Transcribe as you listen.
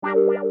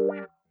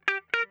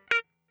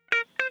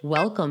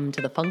Welcome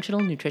to the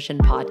Functional Nutrition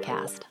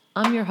Podcast.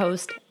 I'm your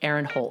host,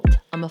 Erin Holt.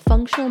 I'm a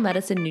functional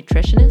medicine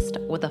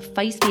nutritionist with a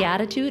feisty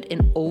attitude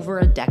and over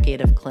a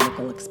decade of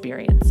clinical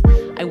experience.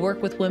 I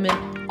work with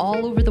women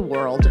all over the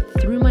world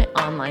through my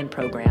online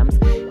programs,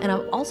 and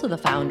I'm also the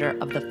founder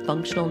of the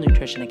Functional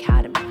Nutrition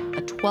Academy,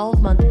 a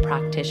 12-month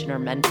practitioner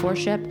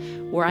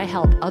mentorship where I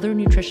help other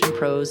nutrition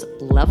pros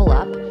level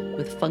up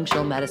with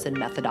functional medicine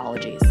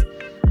methodologies.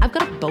 I've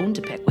got a bone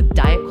to pick with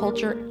diet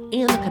culture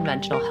and the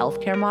conventional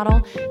healthcare model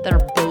that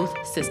are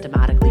both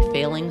systematically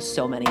failing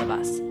so many of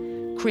us.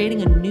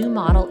 Creating a new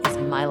model is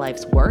my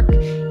life's work,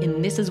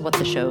 and this is what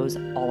the show's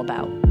all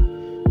about.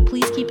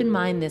 Please keep in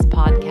mind this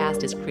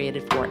podcast is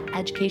created for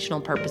educational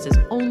purposes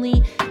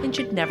only and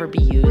should never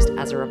be used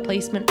as a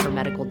replacement for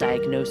medical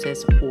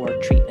diagnosis or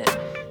treatment.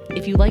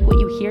 If you like what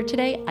you hear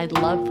today, I'd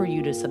love for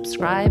you to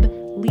subscribe,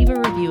 leave a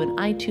review in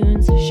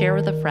iTunes, share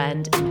with a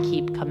friend, and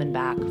keep coming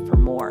back for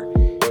more.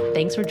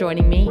 Thanks for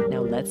joining me.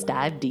 Now let's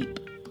dive deep.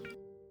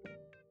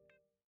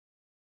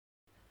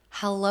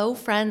 Hello,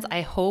 friends.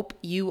 I hope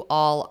you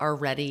all are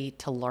ready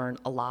to learn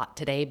a lot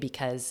today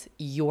because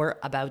you're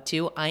about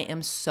to. I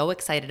am so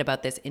excited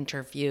about this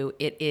interview.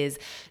 It is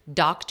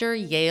Dr.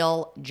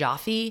 Yael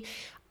Joffe.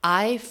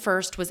 I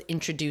first was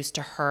introduced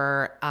to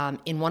her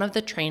in one of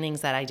the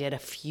trainings that I did a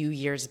few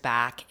years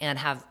back and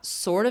have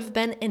sort of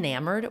been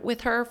enamored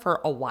with her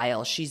for a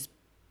while. She's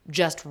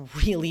just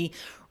really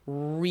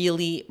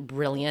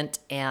brilliant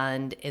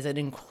and is an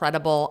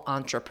incredible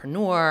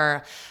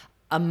entrepreneur,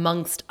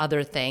 amongst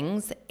other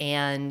things.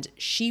 And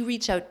she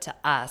reached out to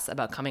us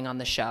about coming on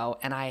the show,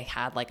 and I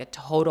had like a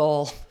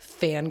total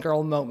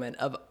fangirl moment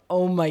of,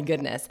 oh my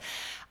goodness.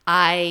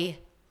 I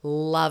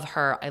love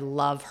her. I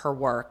love her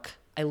work.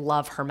 I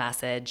love her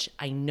message.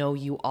 I know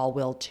you all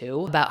will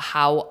too, about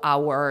how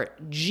our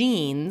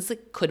genes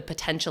could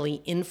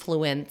potentially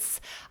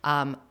influence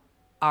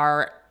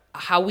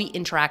how we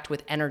interact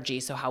with energy.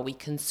 So how we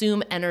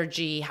consume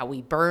energy, how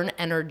we burn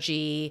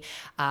energy,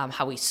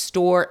 how we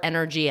store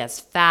energy as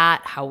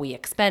fat, how we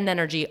expend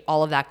energy,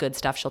 all of that good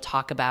stuff she'll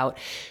talk about.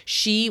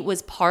 She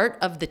was part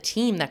of the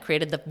team that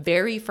created the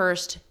very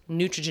first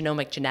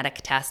Nutrigenomic genetic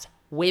test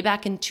way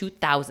back in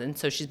 2000.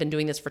 So she's been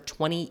doing this for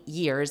 20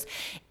 years.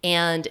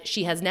 And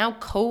she has now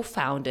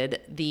co-founded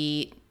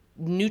the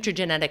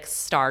Nutrigenetics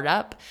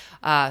startup,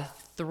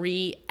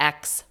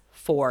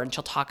 3X4, and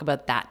she'll talk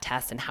about that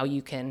test and how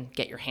you can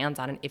get your hands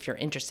on it if you're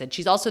interested.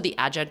 She's also the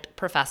adjunct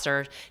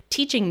professor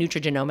teaching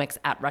Nutrigenomics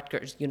at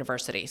Rutgers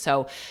University.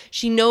 So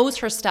she knows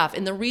her stuff.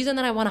 And the reason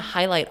that I want to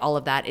highlight all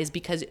of that is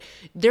because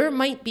there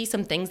might be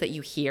some things that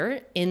you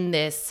hear in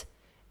this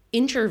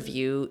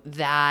interview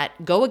that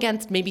go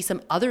against maybe some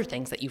other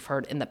things that you've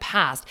heard in the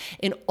past.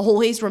 And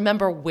always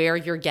remember where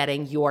you're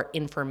getting your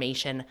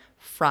information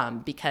from,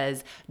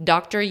 because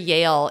Dr.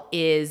 Yael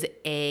is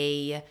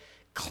a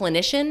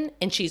clinician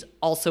and she's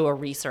also a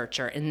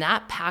researcher, and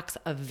that packs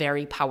a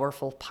very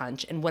powerful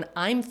punch. And when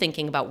I'm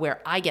thinking about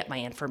where I get my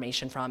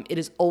information from, it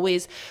is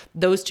always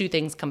those two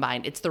things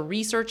combined. It's the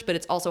research, but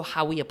it's also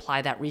how we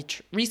apply that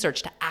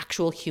research to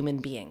actual human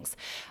beings.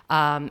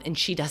 And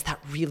she does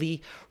that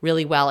really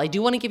well. I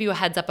do want to give you a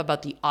heads up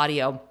about the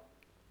audio.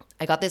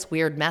 I got this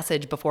weird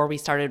message before we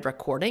started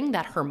recording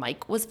that her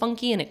mic was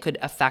funky and it could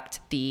affect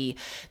the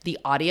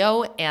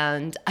audio.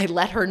 And I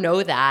let her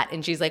know that.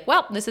 And she's like,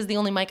 well, this is the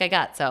only mic I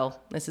got. So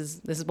this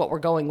is what we're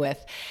going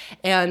with.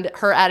 And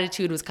her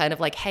attitude was kind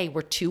of like, hey,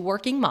 we're two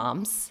working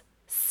moms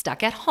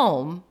stuck at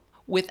home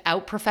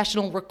without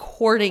professional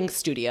recording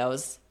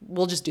studios.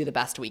 We'll just do the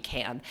best we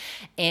can.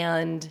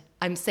 And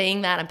I'm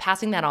saying that, I'm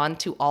passing that on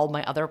to all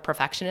my other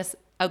perfectionists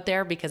out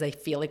there because I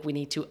feel like we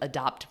need to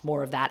adopt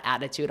more of that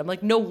attitude. I'm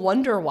like, no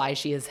wonder why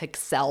she has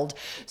excelled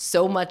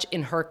so much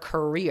in her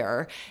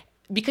career,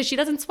 because she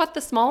doesn't sweat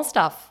the small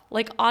stuff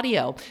like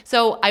audio.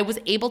 So I was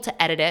able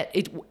to edit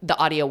it. The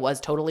audio was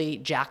totally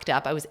jacked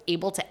up. I was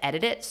able to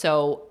edit it.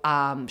 So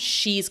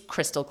she's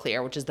crystal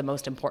clear, which is the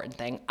most important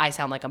thing. I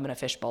sound like I'm in a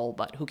fishbowl,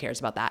 but who cares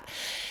about that?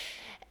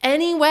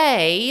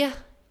 Anyway,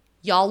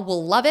 y'all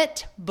will love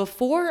it.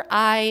 Before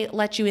I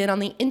let you in on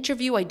the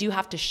interview, I do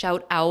have to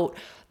shout out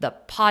the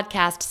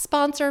podcast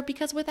sponsor,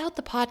 because without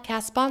the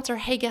podcast sponsor,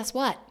 hey, guess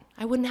what?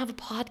 I wouldn't have a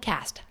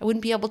podcast. I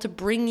wouldn't be able to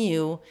bring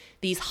you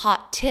these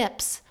hot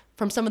tips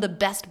from some of the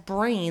best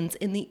brains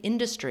in the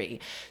industry.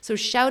 So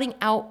shouting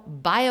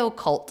out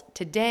BioCult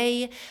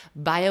today.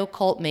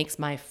 BioCult makes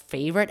my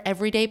favorite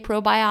everyday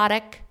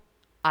probiotic.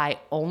 I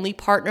only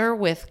partner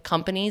with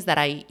companies that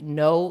I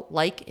know,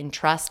 like, and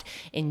trust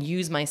and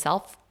use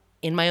myself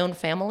in my own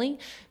family.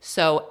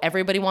 So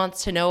everybody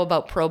wants to know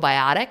about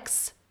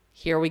probiotics.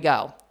 Here we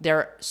go.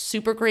 They're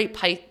super great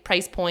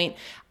price point.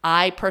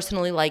 I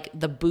personally like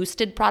the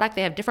boosted product.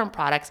 They have different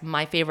products.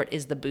 My favorite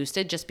is the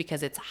boosted just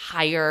because it's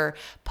higher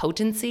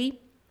potency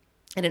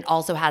and it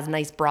also has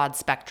nice broad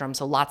spectrum.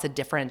 So lots of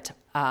different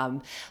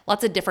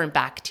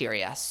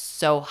bacteria.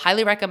 So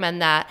highly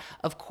recommend that.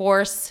 Of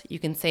course, you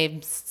can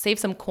save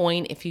some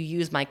coin if you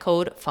use my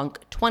code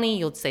FUNK20.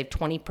 You'll save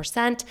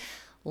 20%.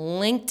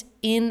 Linked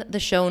in the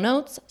show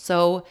notes.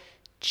 So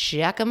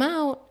check them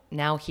out.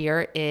 Now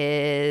here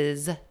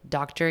is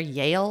Dr.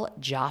 Yael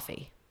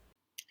Joffe.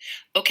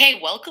 Okay,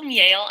 welcome,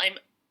 Yael. I'm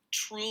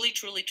truly,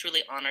 truly,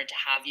 truly honored to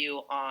have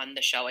you on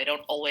the show. I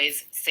don't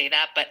always say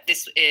that, but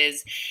this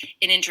is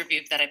an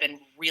interview that I've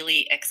been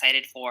really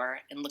excited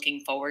for and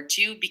looking forward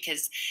to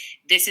because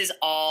this is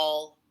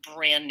all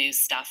brand new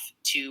stuff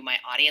to my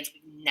audience.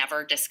 We've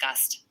never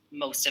discussed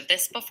most of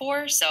this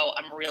before, so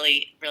I'm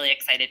really, really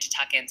excited to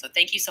tuck in. So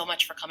thank you so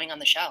much for coming on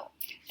the show.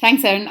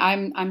 Thanks, Erin.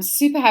 I'm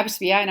super happy to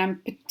be here, and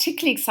I'm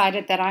particularly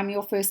excited that I'm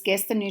your first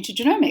guest in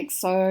Nutrigenomics.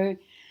 So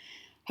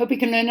hope we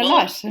can learn a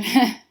lot.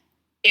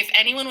 If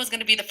anyone was going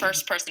to be the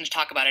first person to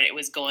talk about it, it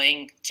was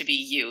going to be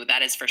you.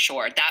 That is for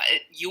sure. That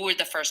you were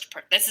the first.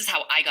 This is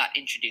how I got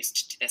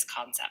introduced to this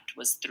concept,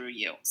 was through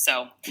you.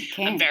 So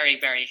okay. I'm very,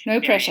 very,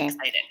 very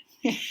excited.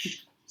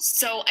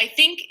 So I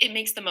think it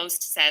makes the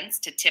most sense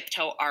to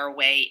tiptoe our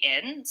way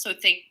in so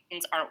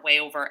things aren't way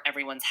over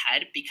everyone's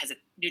head because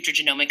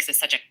nutrigenomics is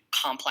such a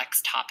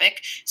complex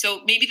topic. So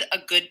maybe a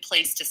good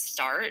place to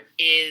start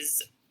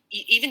is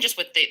even just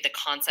with the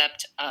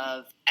concept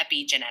of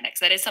epigenetics.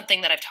 That is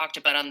something that I've talked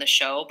about on the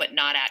show, but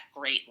not at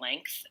great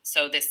length.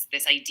 So this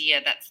idea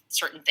that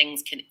certain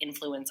things can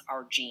influence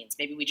our genes.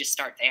 Maybe we just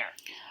start there.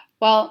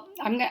 Well,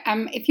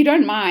 if you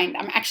don't mind,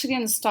 I'm actually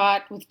going to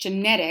start with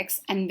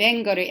genetics and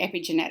then go to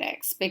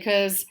epigenetics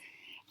because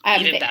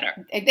even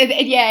better.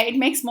 It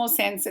makes more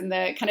sense in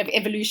the kind of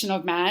evolution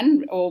of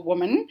man or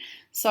woman.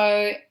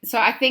 So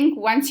I think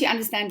once you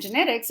understand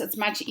genetics, it's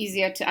much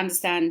easier to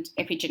understand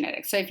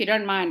epigenetics. So if you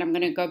don't mind, I'm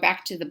going to go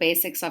back to the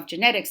basics of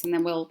genetics and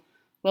then we'll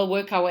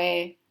work our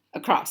way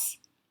across.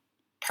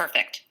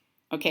 Perfect.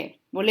 Okay.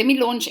 Well, let me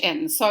launch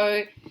in.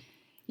 So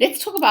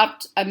let's talk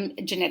about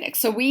genetics.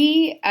 So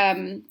we,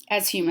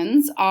 as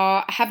humans,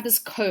 have this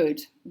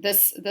code,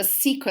 this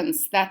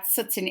sequence that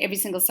sits in every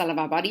single cell of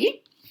our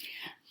body.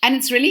 And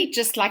it's really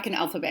just like an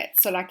alphabet.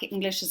 So like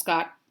English has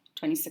got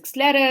 26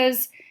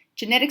 letters.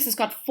 Genetics has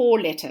got 4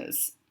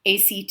 letters, A,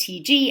 C,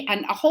 T, G.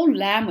 And a whole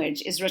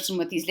language is written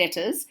with these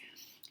letters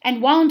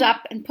and wound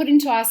up and put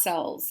into our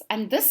cells.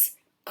 And this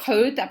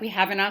code that we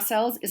have in our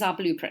cells is our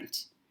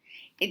blueprint.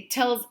 It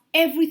tells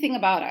everything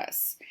about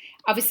us.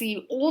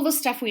 Obviously, all the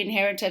stuff we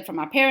inherited from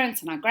our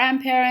parents and our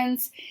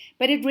grandparents,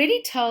 but it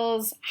really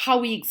tells how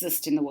we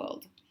exist in the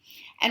world.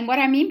 And what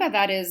I mean by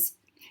that is,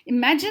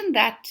 imagine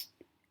that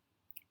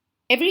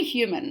every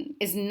human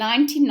is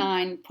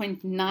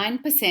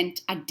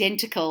 99.9%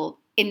 identical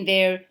in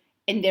their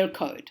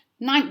code,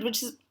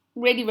 which is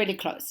really, really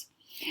close.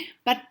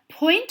 But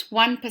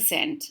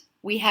 0.1%,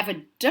 we have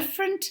a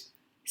different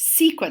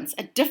sequence,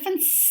 a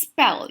different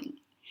spelling.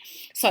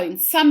 So in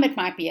some it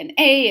might be an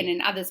A and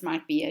in others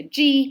might be a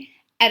G.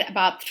 At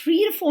about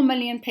 3 to 4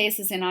 million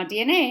places in our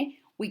DNA,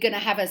 we're going to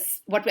have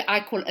what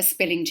I call a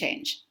spelling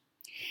change.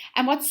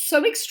 And what's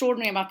so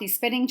extraordinary about these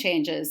spelling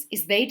changes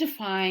is they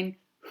define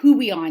who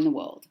we are in the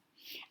world.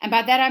 And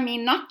by that I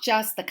mean not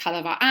just the color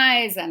of our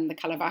eyes and the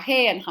color of our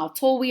hair and how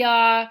tall we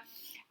are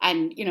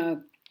and,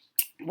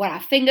 what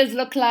our fingers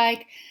look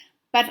like,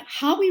 but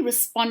how we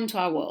respond to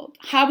our world,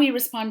 how we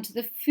respond to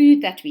the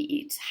food that we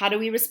eat, how do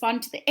we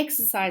respond to the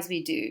exercise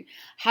we do,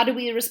 how do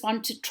we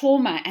respond to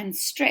trauma and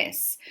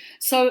stress.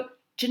 So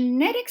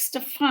genetics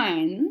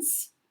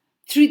defines,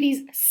 through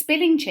these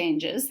spelling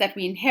changes that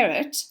we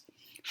inherit,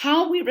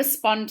 how we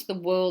respond to the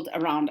world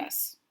around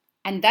us.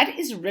 And that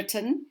is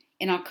written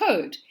in our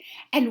code.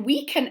 And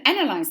we can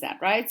analyze that,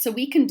 right? So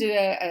we can do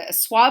a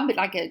swab,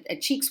 like a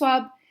cheek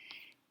swab,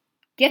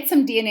 get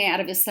some DNA out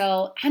of your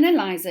cell,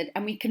 analyze it,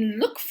 and we can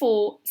look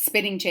for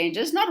spelling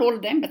changes, not all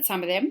of them, but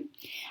some of them.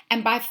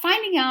 And by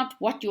finding out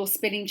what your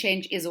spelling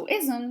change is or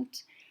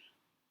isn't,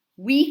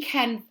 we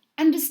can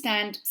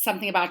understand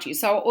something about you.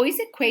 So I always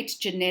equate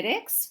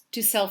genetics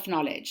to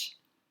self-knowledge.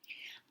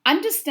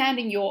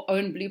 Understanding your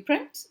own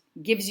blueprint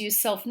gives you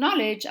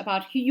self-knowledge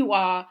about who you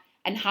are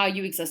and how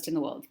you exist in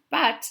the world.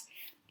 But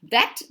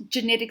that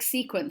genetic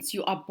sequence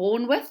you are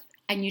born with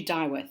and you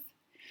die with.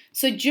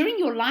 So during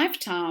your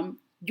lifetime,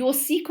 your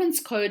sequence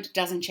code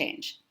doesn't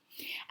change.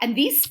 And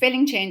these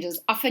spelling changes,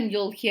 often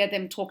you'll hear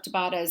them talked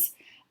about as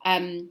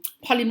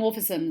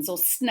polymorphisms or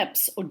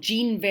SNPs or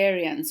gene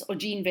variants or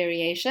gene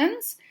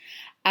variations.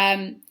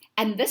 And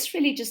this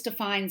really just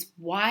defines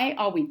why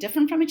are we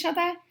different from each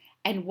other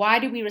and why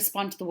do we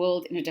respond to the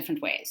world in a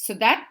different way. So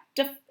that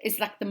is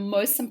like the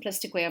most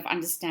simplistic way of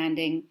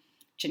understanding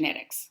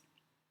genetics.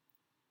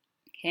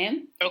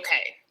 Okay?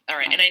 Okay. All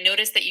right. And I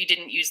noticed that you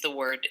didn't use the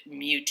word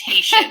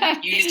mutation.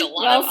 You used a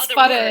lot of other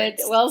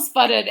words. Well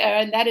spotted,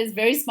 Erin. That is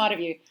very smart of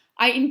you.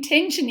 I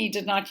intentionally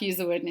did not use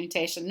the word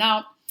mutation.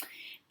 Now,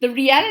 the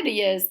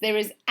reality is there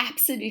is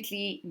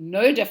absolutely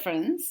no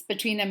difference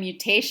between a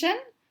mutation,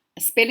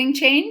 a spelling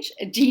change,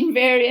 a gene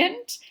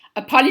variant,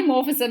 a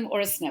polymorphism,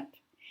 or a SNP.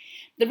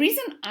 The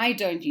reason I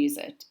don't use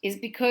it is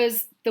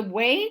because the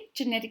way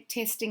genetic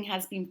testing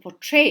has been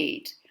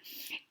portrayed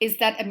is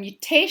that a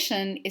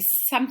mutation is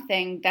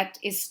something that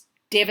is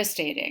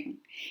devastating.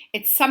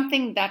 It's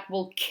something that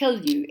will kill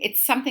you. It's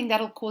something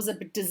that will cause a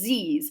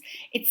disease.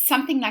 It's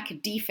something like a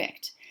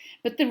defect.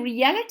 But the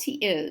reality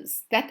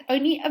is that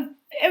only a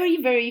very,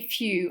 very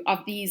few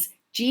of these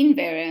gene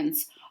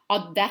variants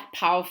are that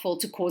powerful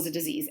to cause a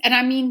disease. And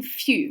I mean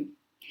few.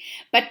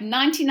 But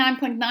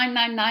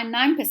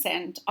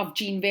 99.9999% of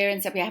gene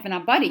variants that we have in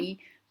our body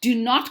do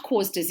not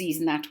cause disease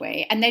in that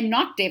way, and they're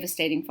not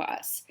devastating for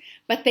us.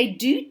 But they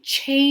do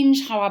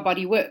change how our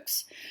body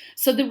works.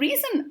 So the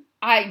reason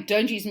I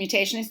don't use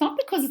mutation is not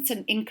because it's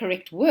an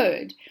incorrect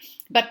word,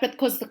 but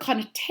because the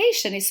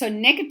connotation is so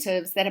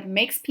negative that it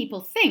makes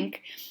people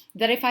think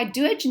that if I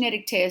do a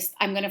genetic test,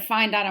 I'm going to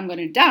find out I'm going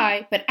to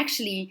die. But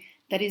actually,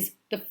 that is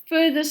the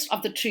furthest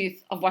of the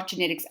truth of what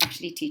genetics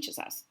actually teaches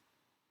us.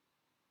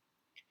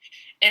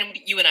 And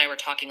you and I were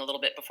talking a little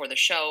bit before the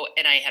show,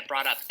 and I had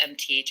brought up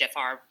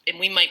MTHFR,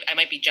 and I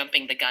might be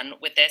jumping the gun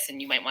with this,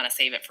 and you might want to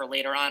save it for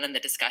later on in the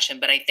discussion.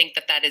 But I think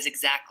that is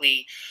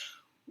exactly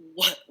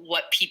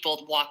what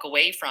people walk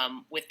away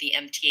from with the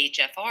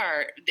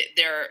MTHFR.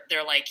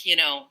 They're like,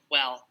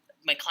 well,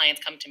 my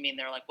clients come to me and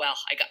they're like, well,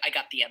 I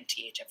got the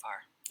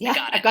MTHFR.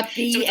 Yeah, I got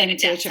the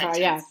MTHFR.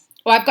 Yeah.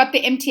 Well, I've got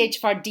the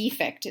MTHFR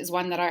defect is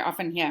one that I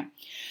often hear.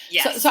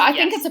 Yes, so I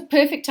think it's a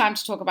perfect time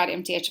to talk about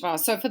MTHFR.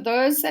 So for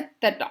those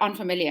that aren't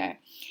familiar,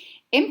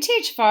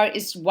 MTHFR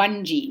is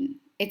one gene.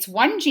 It's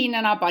one gene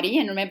in our body.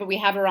 And remember, we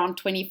have around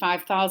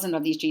 25,000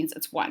 of these genes.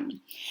 It's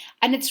one.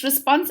 And it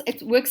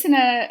works in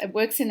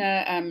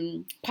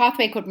a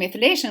pathway called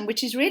methylation,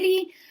 which is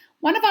really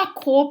one of our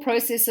core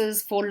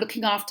processes for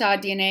looking after our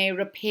DNA,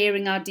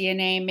 repairing our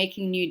DNA,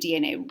 making new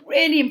DNA.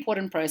 Really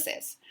important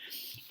process.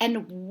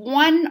 And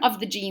one of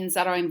the genes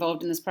that are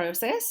involved in this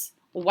process,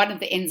 or one of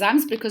the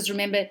enzymes, because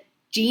remember,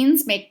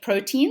 genes make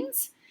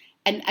proteins,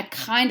 and a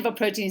kind of a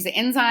protein is an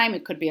enzyme.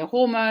 It could be a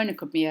hormone, it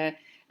could be a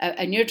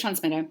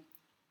neurotransmitter,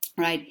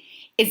 right,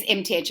 is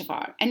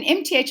MTHFR. And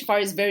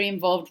MTHFR is very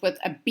involved with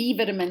a B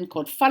vitamin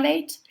called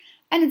folate,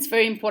 and it's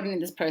very important in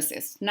this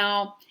process.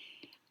 Now,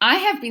 I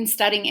have been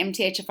studying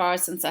MTHFR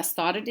since I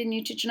started in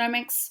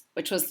Nutrigenomics,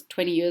 which was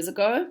 20 years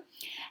ago,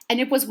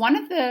 and it was one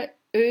of the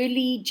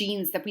early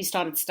genes that we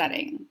started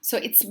studying. So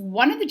it's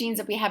one of the genes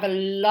that we have a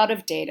lot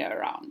of data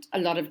around, a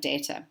lot of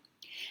data.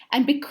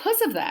 And because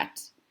of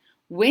that,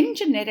 when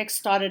genetics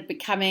started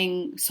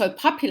becoming so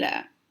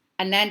popular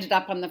and landed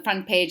up on the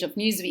front page of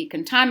Newsweek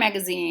and Time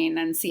Magazine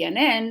and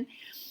CNN,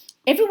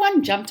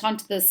 everyone jumped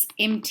onto this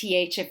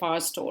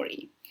MTHFR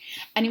story.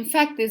 And in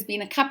fact, there's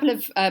been a couple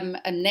of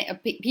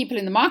people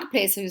in the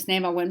marketplace whose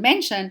name I won't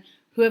mention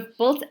who have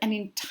built an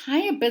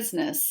entire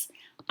business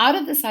out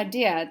of this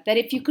idea that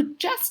if you could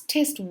just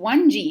test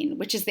one gene,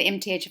 which is the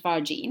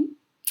MTHFR gene,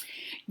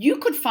 you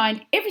could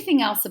find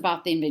everything else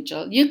about the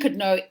individual. You could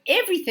know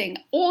everything,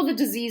 all the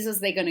diseases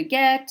they're going to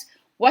get,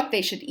 what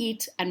they should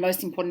eat, and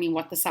most importantly,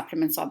 what the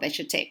supplements are they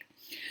should take.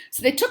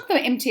 So they took the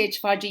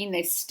MTHFR gene,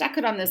 they stuck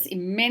it on this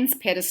immense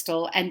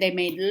pedestal, and they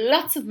made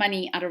lots of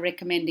money out of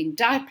recommending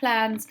diet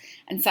plans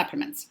and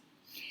supplements.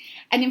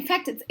 And in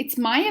fact, it's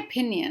my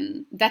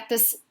opinion that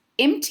this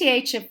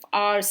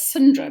MTHFR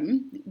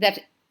syndrome that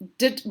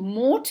did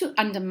more to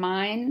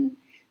undermine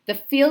the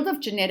field of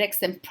genetics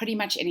than pretty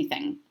much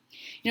anything.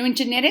 When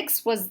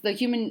the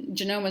human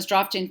genome was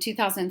drafted in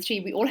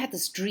 2003, we all had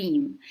this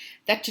dream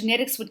that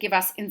genetics would give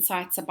us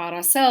insights about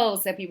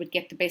ourselves, that we would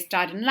get the best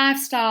diet and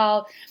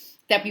lifestyle,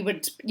 that we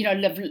would,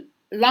 live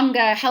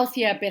longer,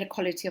 healthier, better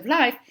quality of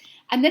life.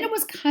 And then it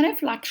was kind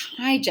of like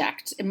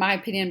hijacked, in my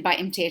opinion, by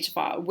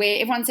MTHFR,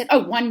 where everyone said,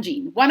 oh, one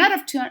gene, 1 out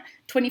of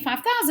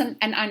 25,000,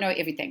 and I know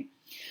everything.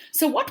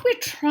 So what we're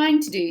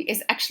trying to do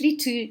is actually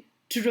to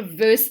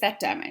reverse that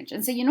damage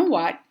and say, you know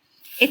what?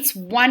 It's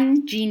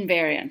one gene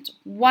variant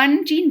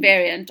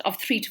of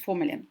 3 to 4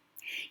 million.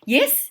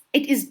 Yes,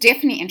 it is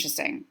definitely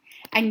interesting.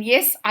 And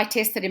yes, I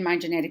test it in my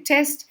genetic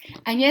test.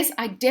 And yes,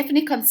 I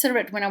definitely consider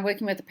it when I'm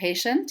working with a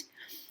patient.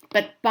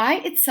 But by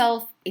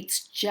itself,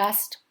 it's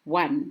just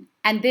one.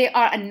 And there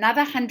are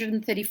another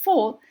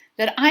 134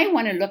 that I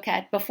want to look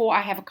at before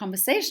I have a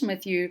conversation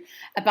with you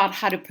about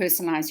how to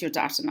personalize your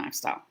diet and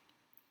lifestyle.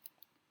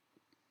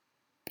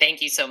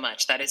 Thank you so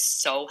much. That is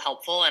so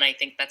helpful. And I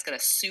think that's going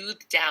to soothe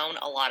down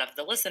a lot of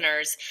the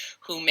listeners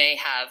who may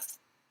have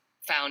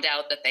found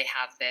out that they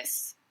have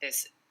this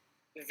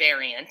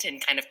variant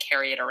and kind of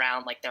carry it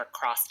around like their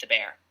cross to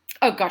bear.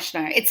 Oh gosh,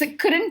 no. It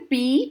couldn't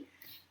be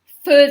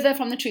further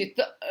from the truth.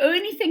 The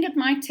only thing it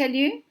might tell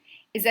you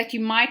is that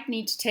you might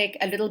need to take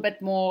a little bit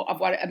more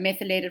of what a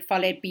methylated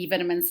folate B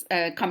vitamins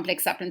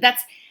complex supplement.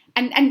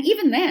 And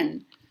even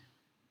then,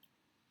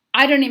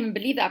 I don't even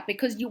believe that,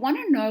 because you want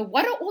to know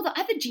what are all the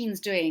other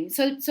genes doing.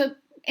 So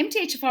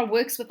MTHFR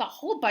works with a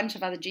whole bunch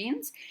of other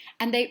genes,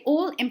 and they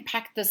all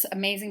impact this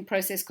amazing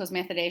process called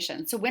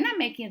methylation. So when I'm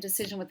making a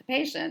decision with the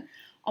patient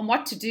on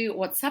what to do or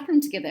what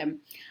supplement to give them,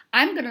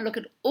 I'm going to look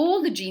at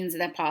all the genes in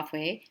that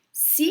pathway,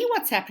 see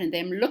what's happening to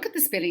them, look at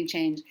the spelling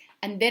change,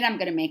 and then I'm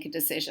going to make a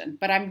decision.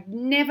 But I'm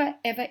never,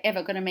 ever,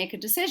 ever going to make a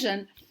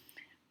decision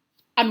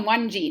on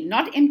one gene,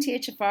 not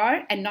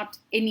MTHFR and not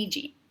any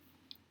gene.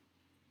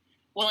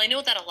 Well, I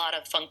know that a lot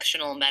of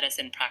functional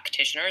medicine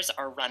practitioners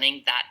are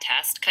running that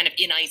test kind of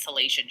in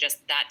isolation,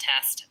 just that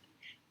test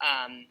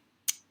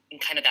in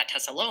kind of that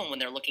test alone when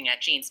they're looking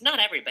at genes. Not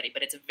everybody,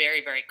 but it's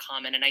very, very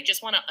common. And I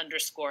just want to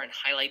underscore and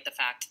highlight the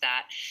fact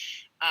that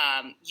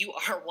you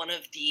are one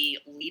of the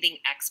leading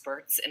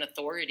experts and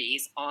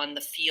authorities on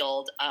the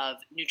field of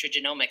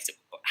nutrigenomics,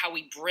 how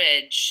we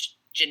bridge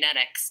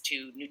genetics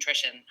to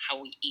nutrition, how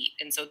we eat.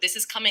 And so this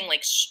is coming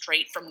like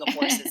straight from the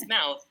horse's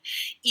mouth.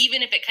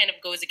 Even if it kind of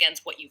goes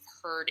against what you've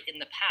heard in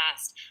the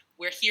past,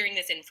 we're hearing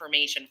this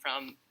information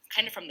from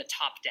the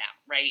top down,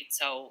 right?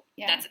 So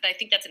I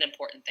think that's an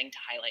important thing to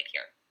highlight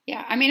here.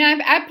 Yeah, I mean,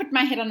 I put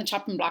my head on the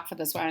chopping block for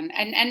this one.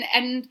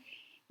 And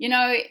you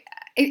know,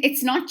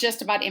 it's not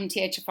just about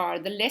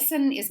MTHFR. The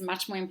lesson is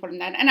much more important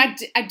than that. And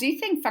I do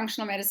think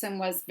functional medicine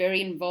was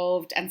very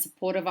involved and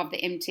supportive of the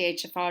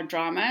MTHFR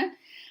drama.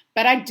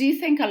 But I do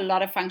think a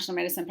lot of functional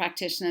medicine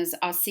practitioners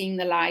are seeing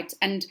the light.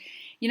 And,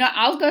 you know,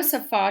 I'll go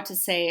so far to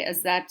say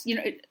is that, you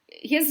know,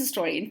 here's the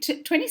story. In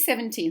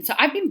 2017, so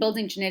I've been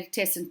building genetic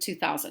tests in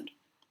 2000.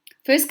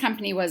 First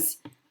company was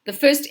the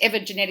first ever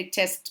genetic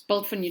test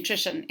built for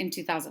nutrition in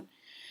 2000.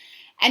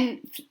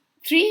 And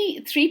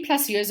three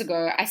plus years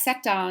ago, I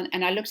sat down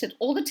and I looked at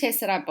all the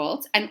tests that I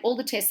built and all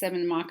the tests that are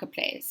in the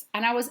marketplace.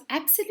 And I was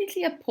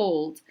absolutely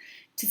appalled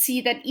to see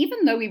that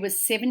even though we were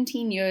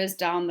 17 years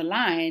down the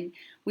line,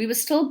 we were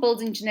still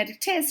building genetic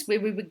tests where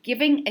we were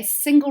giving a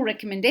single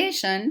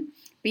recommendation,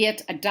 be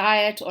it a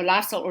diet or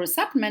lifestyle or a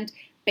supplement,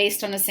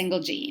 based on a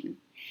single gene.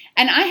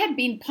 And I had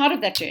been part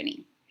of that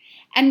journey.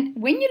 And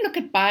when you look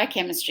at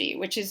biochemistry,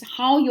 which is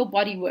how your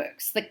body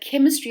works, the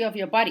chemistry of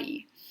your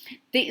body,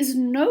 there is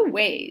no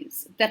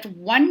ways that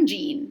one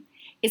gene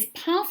is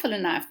powerful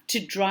enough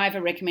to drive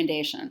a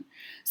recommendation.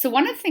 So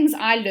one of the things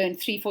I learned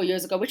 3-4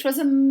 years ago, which was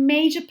a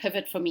major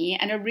pivot for me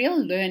and a real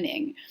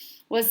learning,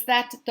 was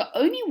that the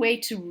only way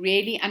to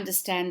really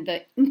understand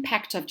the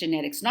impact of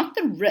genetics, not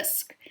the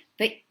risk,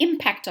 the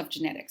impact of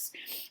genetics,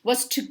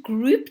 was to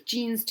group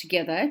genes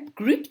together,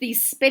 group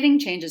these spelling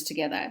changes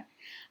together,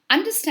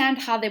 understand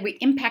how they were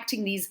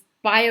impacting these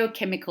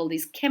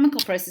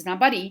chemical processes in our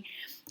body,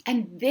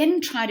 and then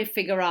try to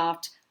figure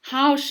out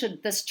how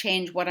should this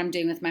change what I'm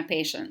doing with my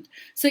patient.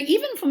 So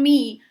even for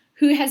me,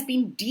 who has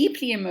been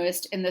deeply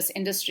immersed in this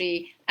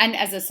industry and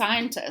as a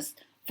scientist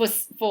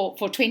for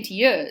 20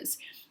 years,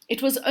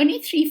 it was only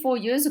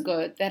 3-4 years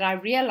ago that I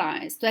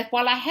realized that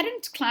while I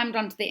hadn't climbed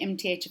onto the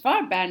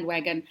MTHFR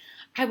bandwagon,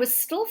 I was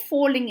still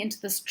falling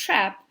into this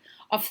trap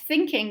of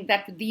thinking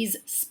that these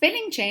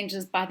spelling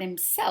changes by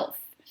themselves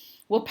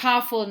were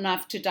powerful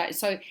enough to die.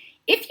 So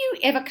if you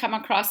ever come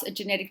across a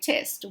genetic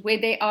test where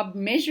they are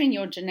measuring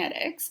your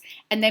genetics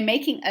and they're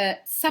making a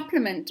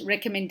supplement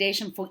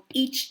recommendation for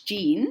each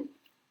gene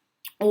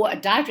or a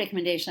diet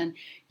recommendation,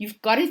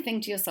 you've got to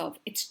think to yourself,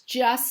 it's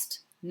just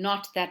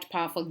not that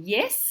powerful.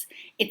 Yes,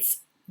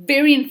 it's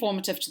very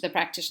informative to the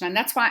practitioner, and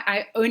that's why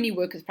I only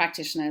work with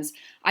practitioners.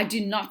 I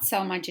do not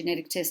sell my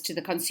genetic test to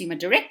the consumer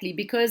directly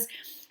because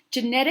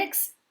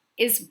genetics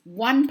is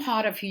one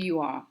part of who you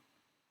are.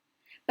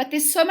 But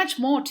there's so much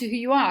more to who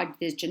you are.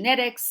 There's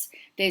genetics,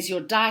 there's your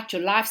diet,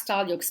 your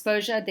lifestyle, your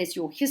exposure, there's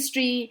your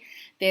history,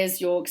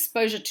 there's your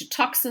exposure to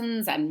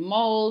toxins and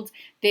mold,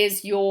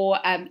 there's your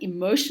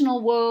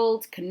emotional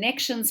world,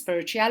 connection,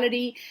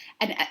 spirituality,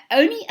 and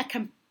only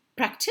a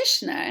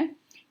practitioner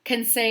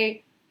can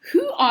say,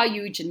 who are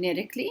you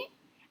genetically?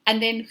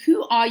 And then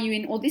who are you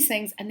in all these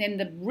things? And then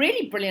the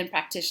really brilliant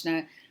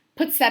practitioner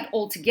puts that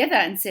all together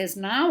and says,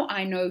 now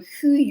I know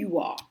who you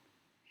are.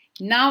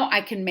 Now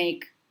I can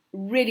make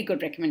really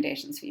good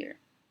recommendations for you.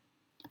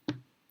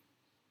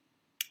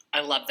 I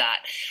love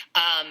that.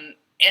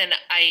 And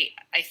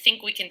I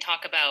think we can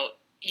talk about,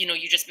 you know,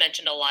 you just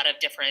mentioned a lot of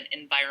different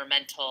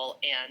environmental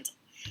and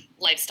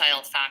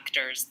lifestyle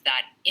factors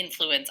that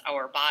influence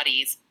our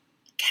bodies.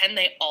 Can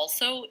they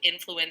also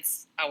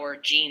influence our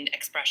gene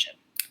expression?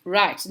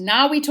 Right.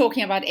 Now we're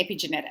talking about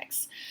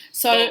epigenetics.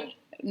 So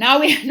now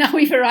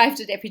we've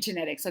arrived at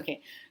epigenetics. Okay.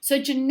 So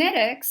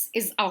genetics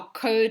is our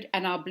code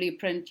and our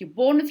blueprint. You're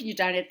born with your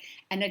genetic,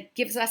 and it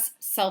gives us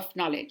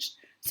self-knowledge.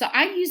 So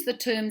I use the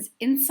terms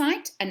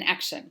insight and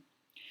action.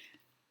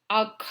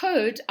 Our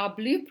code, our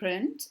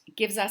blueprint,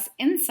 gives us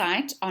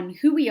insight on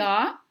who we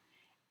are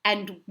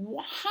and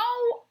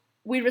how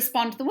we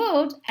respond to the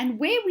world and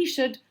where we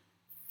should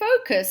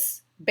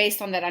focus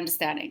based on that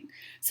understanding.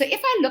 So if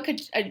I look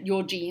at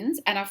your genes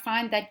and I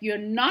find that you're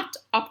not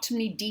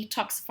optimally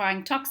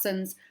detoxifying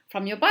toxins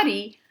from your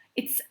body,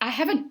 I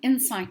have an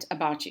insight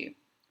about you,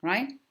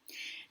 right?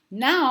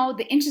 Now,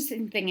 the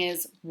interesting thing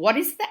is, what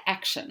is the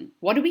action?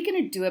 What are we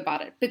going to do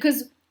about it?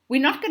 Because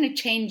we're not going to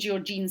change your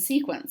gene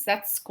sequence.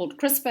 That's called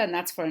CRISPR, and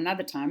that's for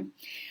another time.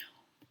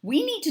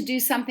 We need to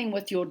do something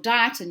with your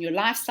diet and your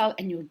lifestyle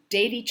and your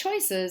daily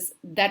choices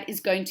that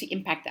is going to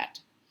impact that.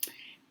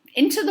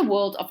 Into the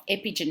world of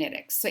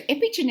epigenetics. So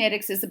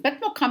epigenetics is a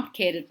bit more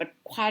complicated, but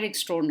quite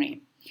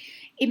extraordinary.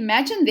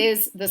 Imagine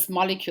there's this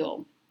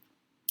molecule.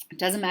 It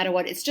doesn't matter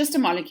what, it's just a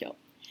molecule.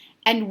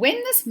 And when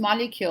this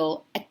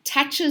molecule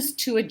attaches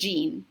to a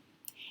gene,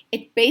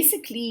 it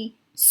basically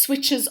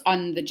switches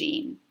on the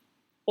gene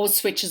or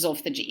switches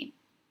off the gene.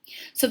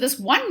 So this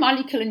one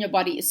molecule in your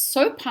body is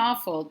so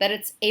powerful that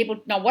it's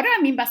able. Now, what do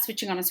I mean by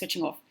switching on and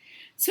switching off?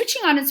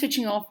 Switching on and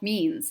switching off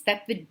means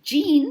that the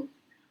gene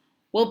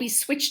will be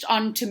switched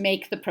on to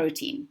make the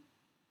protein.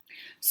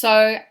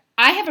 So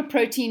I have a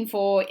protein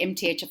for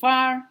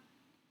MTHFR,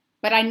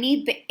 but I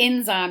need the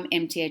enzyme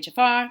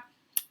MTHFR.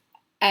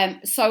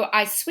 So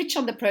I switch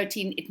on the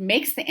protein, it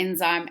makes the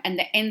enzyme, and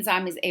the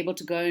enzyme is able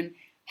to go and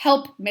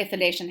help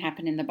methylation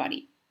happen in the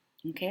body.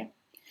 Okay?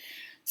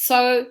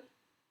 So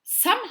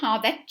somehow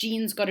that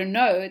gene's got to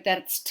know that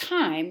it's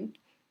time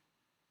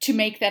to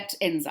make that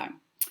enzyme.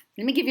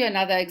 Let me give you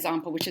another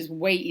example, which is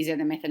way easier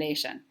than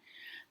methylation.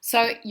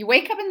 So you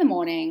wake up in the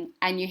morning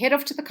and you head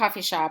off to the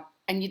coffee shop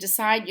and you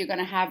decide you're going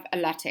to have a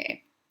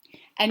latte.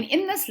 And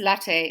in this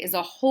latte is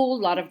a whole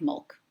lot of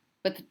milk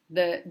with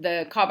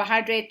the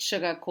carbohydrate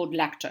sugar called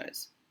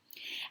lactose.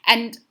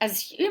 And as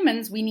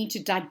humans, we need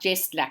to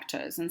digest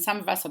lactose. And some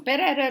of us are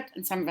better at it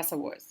and some of us are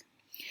worse.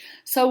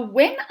 So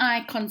when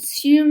I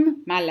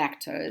consume my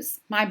lactose,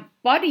 my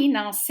body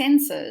now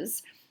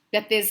senses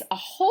that there's a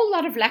whole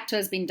lot of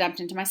lactose being dumped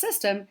into my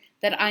system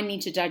that I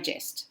need to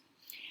digest.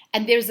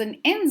 And there's an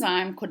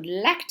enzyme called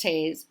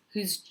lactase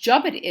whose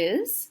job it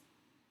is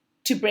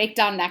to break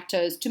down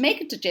lactose to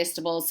make it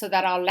digestible so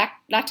that our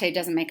latte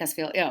doesn't make us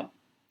feel ill.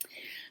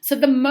 So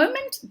the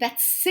moment that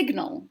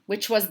signal,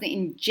 which was the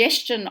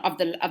ingestion of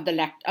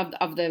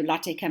the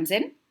latte comes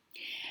in,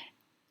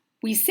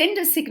 we send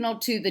a signal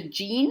to the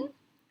gene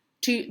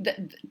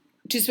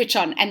to switch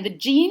on. And the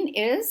gene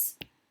is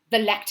the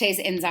lactase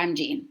enzyme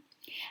gene.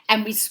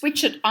 And we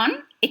switch it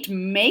on. It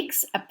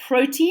makes a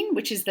protein,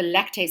 which is the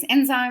lactase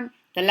enzyme.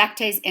 The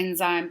lactase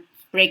enzyme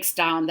breaks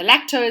down the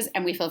lactose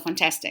and we feel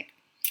fantastic.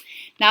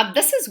 Now,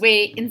 this is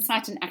where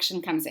insight and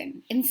action comes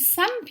in. In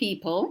some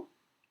people,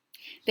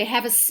 they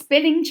have a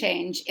spelling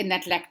change in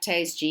that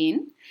lactase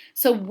gene.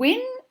 So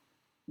when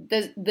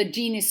the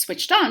gene is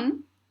switched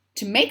on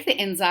to make the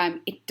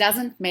enzyme, it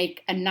doesn't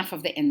make enough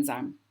of the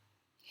enzyme.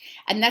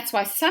 And that's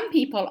why some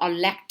people are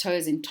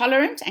lactose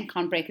intolerant and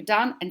can't break it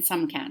down, and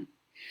some can.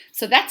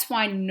 So that's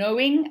why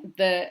knowing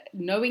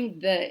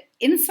the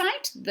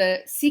insight, the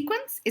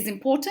sequence is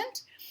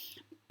important,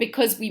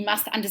 because we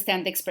must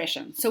understand the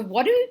expression. So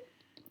what do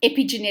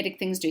epigenetic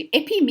things do?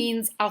 Epi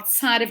means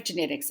outside of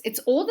genetics. It's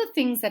all the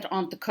things that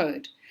aren't the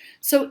code.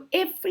 So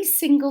every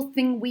single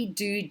thing we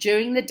do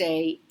during the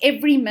day,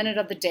 every minute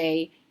of the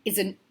day, is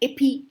an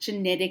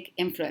epigenetic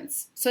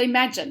influence. So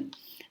imagine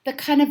the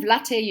kind of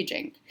latte you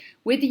drink.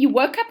 Whether you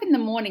woke up in the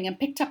morning and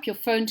picked up your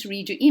phone to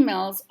read your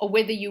emails, or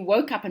whether you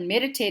woke up and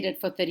meditated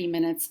for 30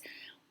 minutes,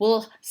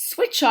 will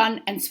switch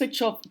on and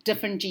switch off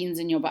different genes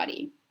in your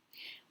body.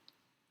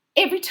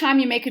 Every time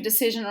you make a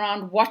decision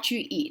around what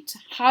you eat,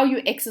 how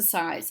you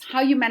exercise,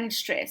 how you manage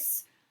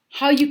stress,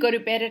 how you go to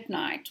bed at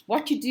night,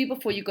 what you do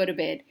before you go to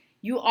bed,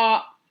 you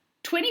are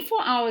 24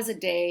 hours a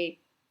day,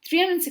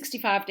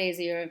 365 days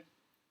a year,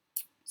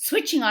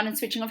 switching on and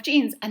switching off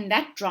genes, and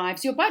that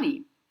drives your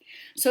body.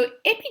 So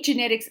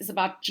epigenetics is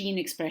about gene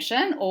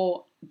expression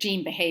or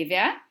gene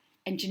behavior,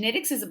 and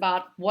genetics is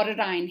about what did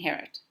I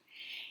inherit.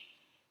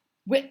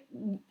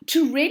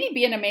 To really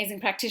be an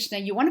amazing practitioner,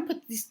 you want to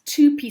put these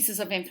two pieces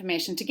of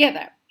information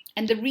together.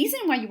 And the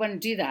reason why you want to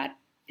do that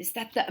is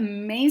that the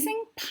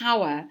amazing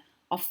power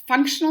of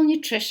functional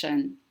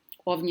nutrition,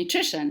 or of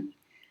nutrition,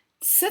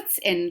 sits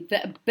in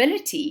the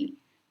ability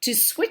to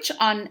switch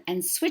on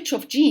and switch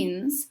off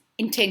genes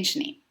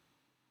intentionally.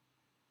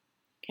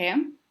 Okay?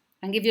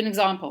 I'll give you an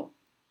example.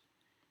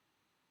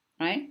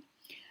 Right?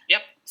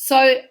 Yep.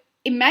 So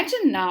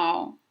imagine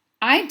now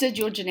I did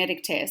your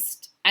genetic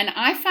test and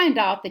I find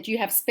out that you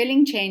have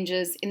spelling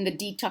changes in the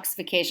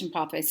detoxification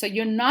pathway. So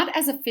you're not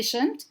as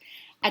efficient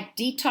at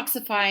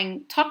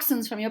detoxifying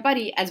toxins from your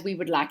body as we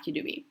would like you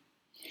to be.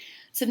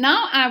 So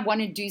now I want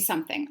to do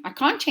something. I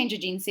can't change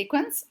your gene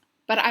sequence,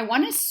 but I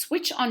want to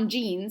switch on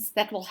genes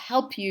that will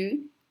help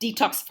you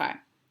detoxify.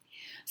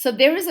 So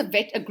there is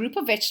a group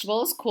of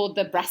vegetables called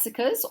the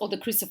brassicas, or the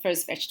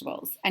cruciferous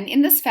vegetables. And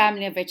in this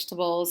family of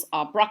vegetables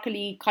are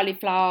broccoli,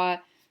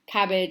 cauliflower,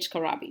 cabbage,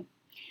 kohlrabi.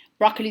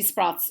 Broccoli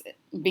sprouts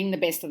being the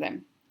best of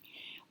them.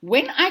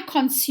 When I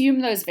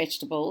consume those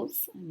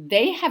vegetables,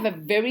 they have a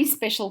very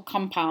special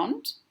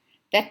compound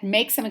that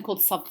makes something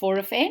called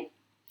sulforaphane.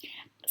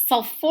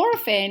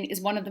 Sulforaphane is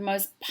one of the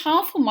most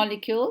powerful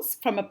molecules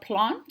from a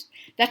plant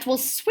that will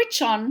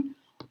switch on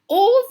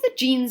all the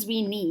genes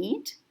we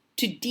need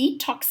to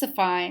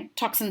detoxify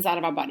toxins out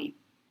of our body.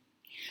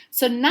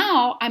 So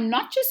now I'm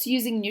not just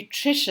using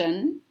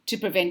nutrition to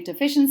prevent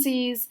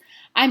deficiencies.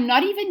 I'm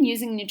not even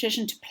using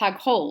nutrition to plug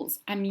holes.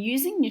 I'm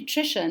using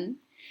nutrition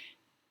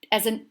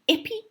as an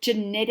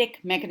epigenetic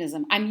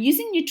mechanism. I'm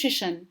using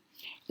nutrition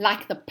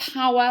like the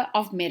power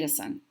of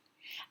medicine.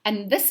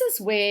 And this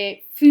is where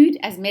food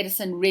as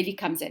medicine really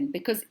comes in,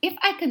 because if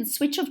I can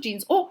switch off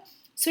genes, or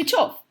switch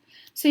off.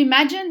 So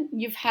imagine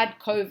you've had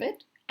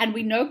COVID, and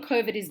we know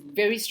COVID is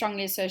very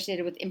strongly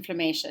associated with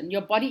inflammation.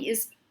 Your body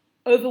is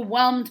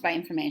overwhelmed by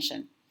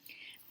inflammation.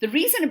 The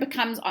reason it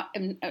becomes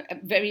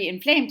very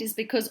inflamed is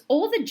because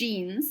all the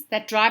genes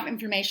that drive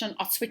inflammation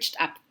are switched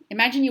up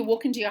Imagine you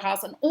walk into your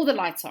house and all the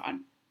lights are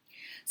on.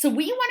 So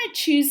we want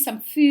to choose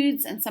some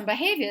foods and some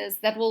behaviors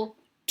that will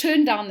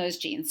turn down those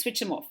genes, switch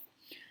them off.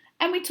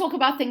 And we talk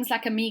about things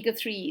like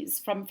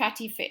omega-3s from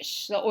fatty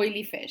fish, the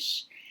oily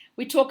fish.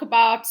 We talk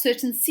about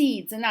certain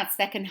seeds and nuts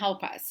that can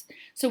help us.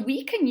 So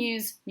we can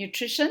use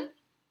nutrition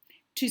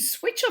to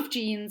switch off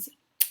genes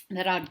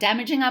that are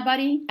damaging our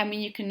body, and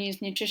you can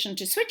use nutrition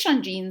to switch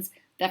on genes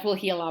that will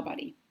heal our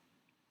body.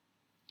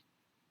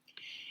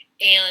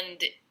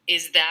 And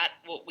is that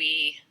what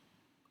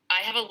I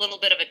have a little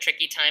bit of a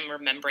tricky time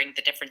remembering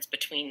the difference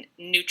between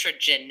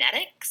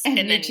nutrigenetics and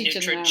then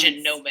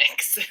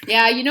nutrigenomics.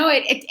 Yeah,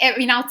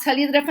 I'll tell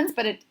you the difference,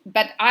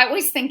 but I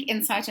always think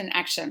insight and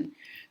action.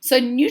 So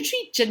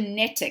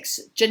genetics,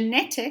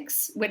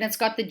 when it's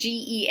got the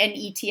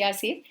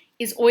GENETIC,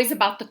 is always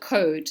about the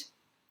code.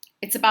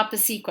 It's about the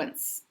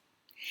sequence.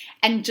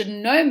 And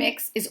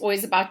genomics is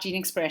always about gene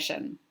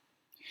expression.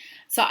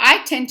 So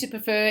I tend to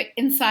prefer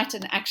insight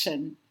and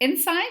action.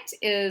 Insight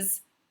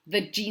is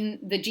the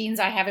genes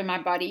I have in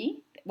my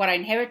body, what I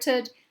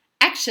inherited.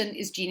 Action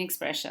is gene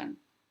expression.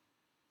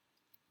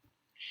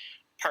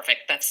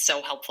 Perfect. That's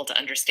so helpful to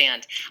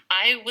understand.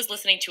 I was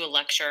listening to a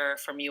lecture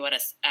from you at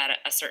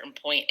a certain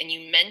point, and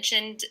you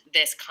mentioned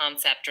this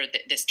concept or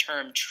this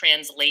term,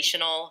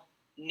 translational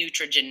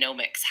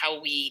nutrigenomics, how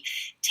we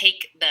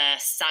take the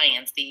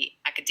science, the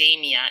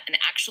academia, and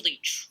actually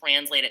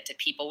translate it to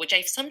people, which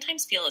I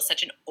sometimes feel is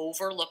such an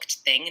overlooked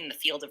thing in the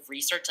field of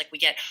research. Like, we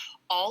get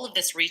all of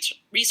this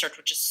research,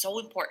 which is so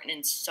important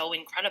and so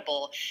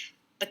incredible,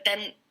 but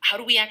then how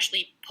do we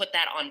actually put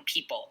that on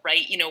people,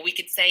 right? We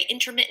could say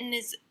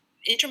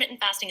intermittent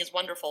fasting is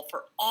wonderful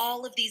for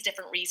all of these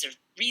different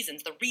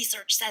reasons. The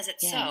research says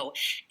it's so,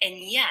 and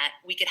yet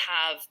we could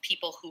have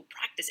people who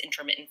practice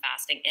intermittent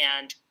fasting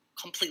and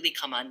completely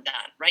come undone,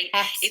 right?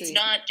 Absolutely.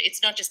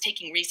 It's not just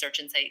taking research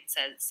and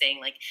saying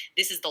like,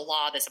 this is the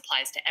law, this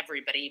applies to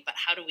everybody, but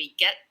how do we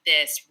get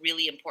this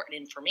really important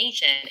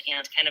information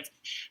and kind of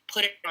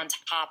put it on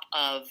top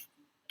of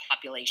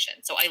population?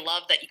 So I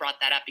love that you brought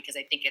that up because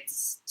I think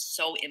it's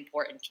so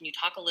important. Can you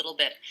talk a little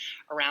bit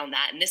around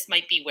that? And this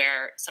might be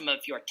where some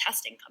of your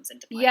testing comes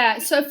into play. Yeah.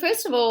 So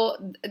first of all,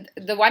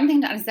 the one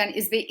thing to understand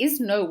is there is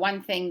no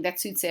one thing that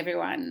suits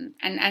everyone.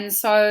 And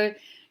so,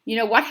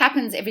 what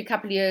happens every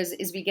couple of years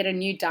is we get a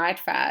new diet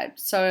fad.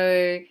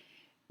 So,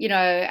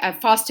 a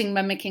fasting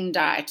mimicking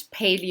diet,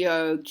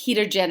 paleo,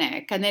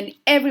 ketogenic, and then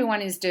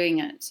everyone is doing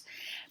it.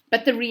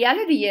 But the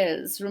reality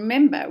is,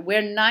 remember,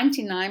 we're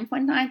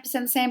 99.9%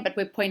 the same, but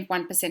we're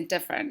 0.1%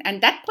 different.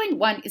 And that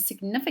 0.1 is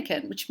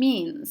significant, which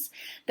means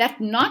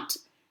that not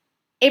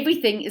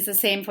everything is the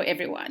same for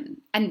everyone.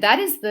 And that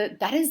is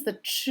the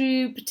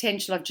true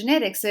potential of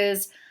genetics,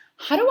 is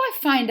how do I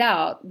find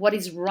out what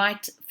is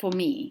right for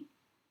me?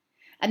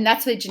 And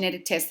that's where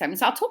genetic tests come.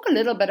 So I'll talk a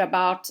little bit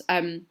about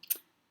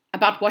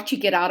what you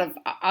get out of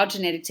our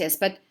genetic test,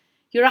 but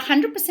you're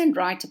 100%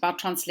 right about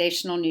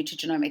translational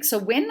nutrigenomics. So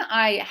when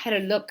I had a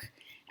look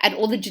at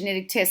all the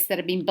genetic tests that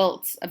have been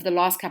built over the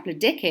last couple of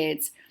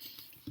decades,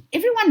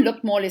 everyone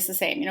looked more or less the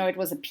same. It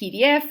was a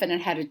PDF and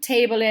it had a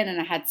table in and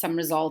it had some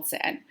results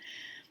in.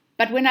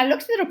 But when I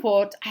looked at the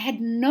report, I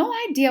had no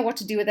idea what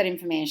to do with that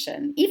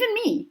information. Even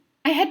me,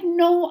 I had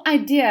no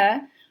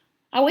idea.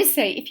 I always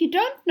say, if you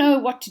don't know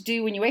what to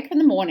do when you wake up in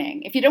the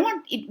morning, if you don't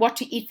want what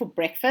to eat for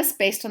breakfast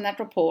based on that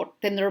report,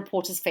 then the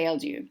report has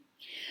failed you.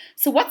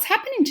 So what's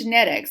happened in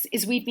genetics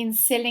is we've been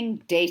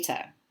selling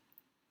data.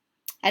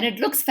 And it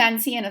looks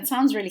fancy and it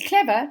sounds really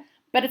clever,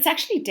 but it's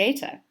actually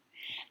data.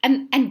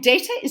 And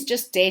data is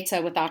just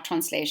data without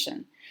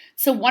translation.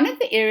 So one of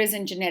the areas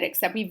in genetics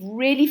that we've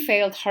really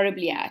failed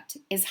horribly at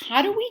is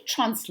how do we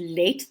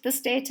translate this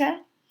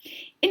data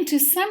into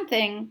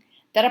something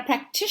that a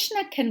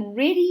practitioner can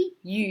really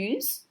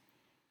use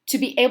to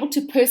be able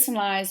to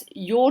personalize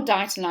your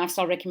diet and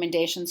lifestyle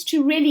recommendations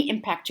to really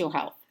impact your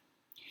health.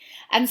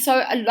 And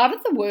so a lot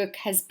of the work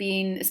has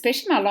been,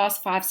 especially in my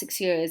last 5-6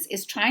 years,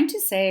 is trying to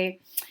say,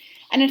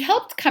 and it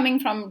helped coming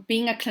from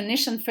being a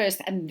clinician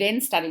first and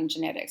then studying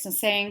genetics and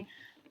saying,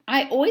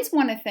 I always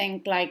want to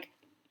think like,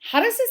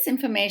 how does this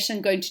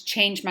information going to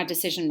change my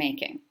decision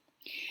making?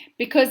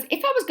 Because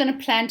if I was going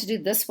to plan to do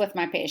this with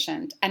my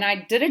patient and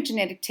I did a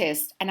genetic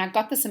test and I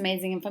got this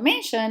amazing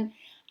information,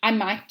 I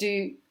might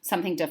do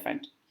something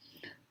different.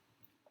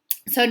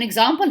 So an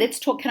example,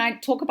 can I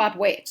talk about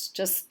weight?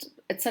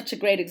 It's such a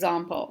great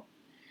example.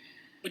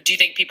 Do you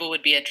think people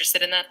would be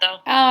interested in that though?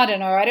 I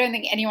don't know. I don't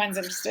think anyone's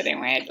interested in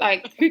weight.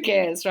 Like, who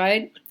cares,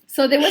 right?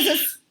 So there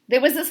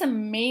was this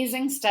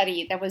amazing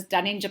study that was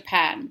done in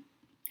Japan.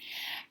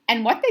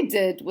 And what they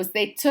did was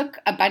they took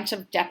a bunch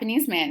of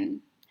Japanese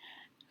men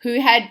who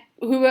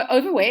were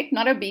overweight,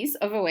 not obese,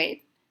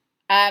 overweight,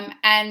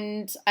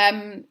 and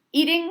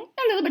eating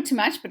a little bit too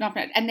much, but not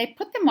much. And they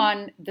put them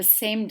on the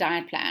same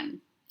diet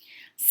plan,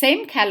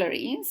 same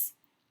calories,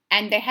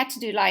 and they had to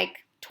do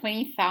like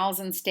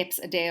 20,000 steps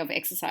a day of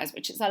exercise,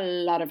 which is a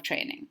lot of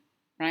training,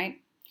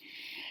 right?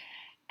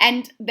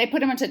 And they put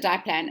them onto a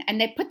diet plan, and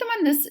they put them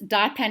on this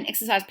diet plan,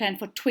 exercise plan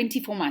for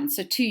 24 months,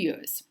 so 2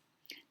 years.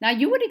 Now,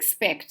 you would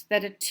expect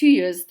that at 2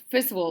 years,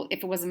 first of all,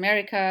 if it was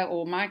America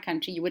or my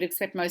country, you would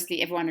expect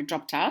mostly everyone had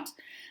dropped out.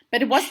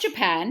 But it was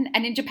Japan.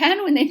 And in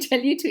Japan, when they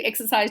tell you to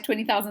exercise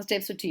 20,000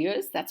 steps for 2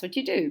 years, that's what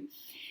you do.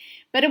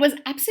 But it was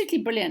absolutely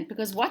brilliant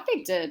because what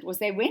they did was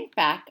they went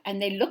back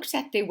and they looked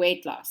at their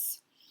weight loss.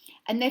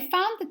 And they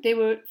found that there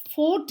were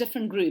 4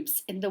 different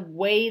groups in the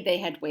way they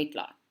had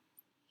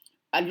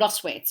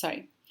lost weight.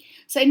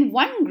 So in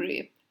one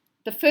group,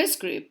 the first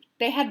group,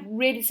 they had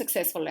really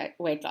successful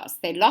weight loss.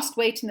 They lost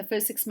weight in the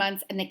first 6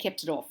 months and they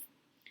kept it off.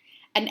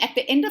 And at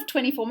the end of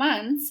 24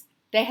 months,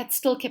 they had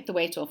still kept the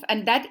weight off.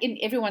 And that, in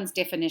everyone's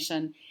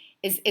definition,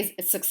 is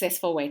a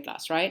successful weight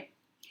loss, right?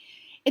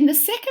 In the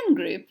second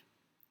group,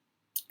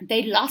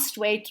 they lost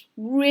weight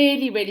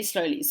really, really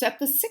slowly. So at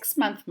the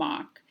 6-month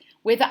mark,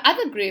 where the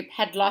other group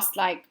had lost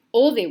like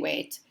all their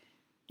weight,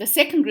 the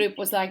second group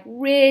was like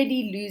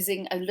really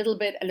losing a little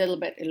bit.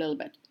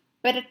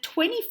 But at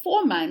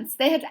 24 months,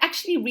 they had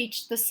actually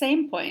reached the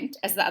same point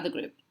as the other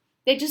group.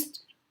 They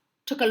just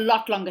took a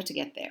lot longer to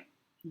get there.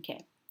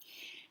 Okay.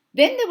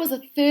 Then there was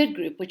a third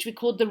group, which we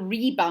called the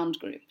rebound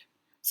group.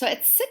 So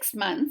at 6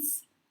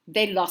 months,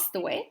 they lost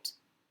the weight.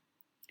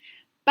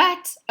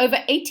 But over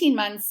 18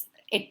 months,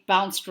 it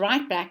bounced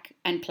right back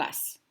and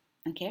plus.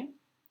 Okay.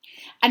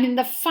 And in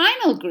the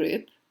final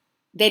group,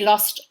 they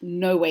lost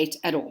no weight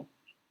at all.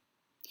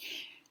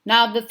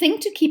 Now, the thing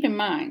to keep in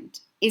mind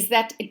is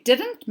that it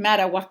didn't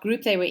matter what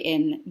group they were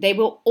in. They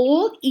were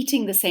all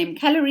eating the same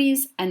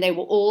calories and they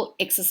were all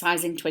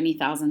exercising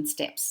 20,000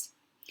 steps.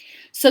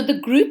 So the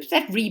group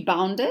that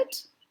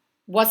rebounded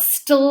was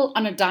still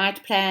on a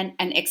diet plan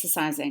and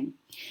exercising.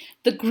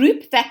 The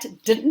group that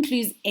didn't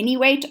lose any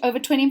weight over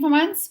 24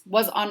 months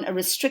was on a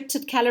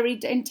restricted calorie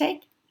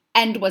intake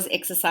and was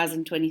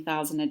exercising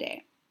 20,000 a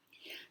day.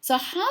 So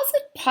how is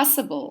it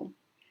possible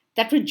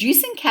that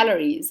reducing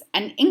calories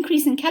and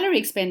increasing calorie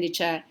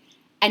expenditure,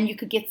 and you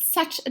could get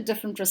such a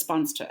different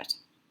response to it?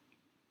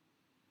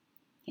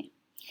 Okay.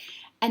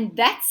 And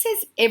that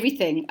says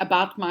everything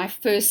about my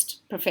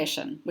first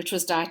profession, which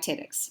was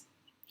dietetics.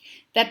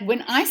 That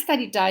when I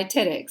studied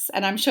dietetics,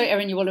 and I'm sure,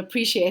 Erin, you will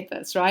appreciate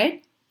this,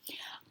 right?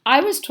 I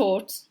was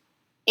taught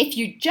if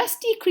you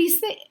just decrease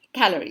the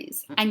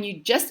calories and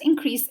you just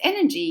increase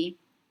energy,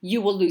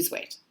 you will lose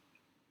weight.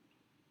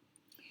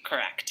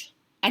 Correct.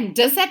 And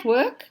does that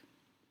work?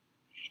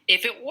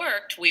 If it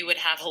worked, we would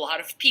have a lot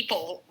of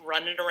people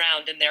running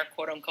around in their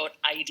quote-unquote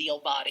ideal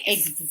bodies.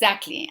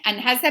 Exactly. And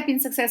has that been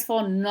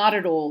successful? Not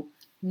at all.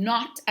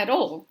 Not at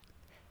all.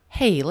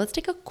 Hey, let's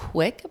take a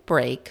quick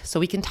break so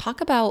we can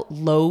talk about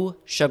low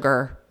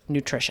sugar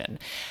nutrition.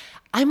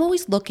 I'm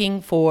always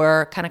looking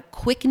for kind of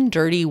quick and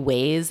dirty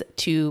ways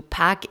to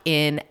pack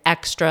in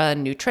extra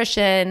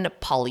nutrition,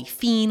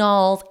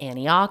 polyphenols,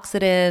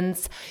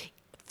 antioxidants,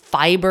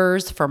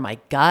 fibers for my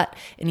gut,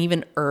 and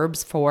even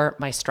herbs for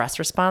my stress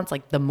response.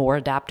 Like the more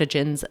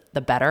adaptogens,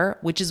 the better,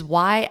 which is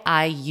why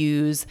I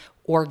use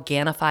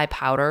Organifi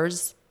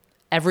powders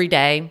every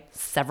day,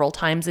 several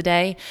times a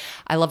day.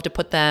 I love to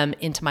put them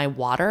into my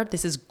water.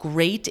 This is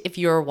great if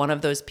you're one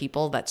of those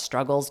people that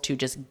struggles to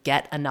just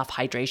get enough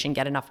hydration,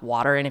 get enough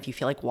water. And if you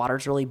feel like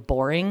water's really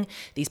boring,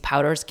 these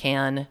powders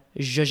can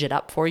zhuzh it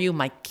up for you.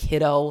 My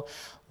kiddo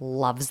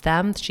loves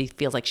them. She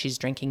feels like she's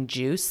drinking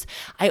juice.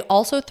 I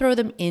also throw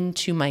them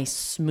into my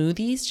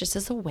smoothies just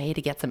as a way to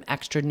get some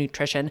extra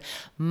nutrition.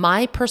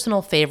 My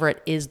personal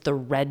favorite is the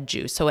red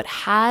juice. So it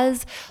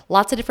has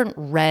lots of different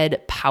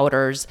red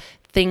powders,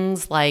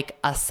 things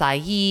like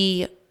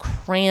acai,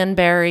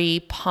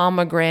 cranberry,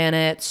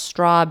 pomegranate,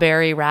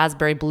 strawberry,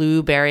 raspberry,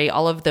 blueberry,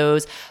 all of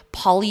those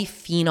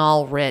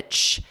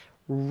polyphenol-rich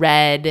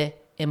red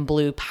and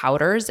blue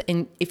powders.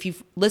 And if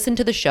you've listened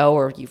to the show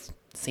or you've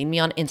seen me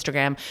on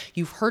Instagram,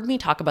 you've heard me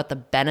talk about the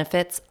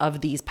benefits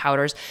of these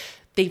powders.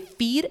 They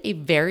feed a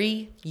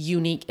very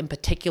unique and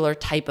particular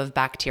type of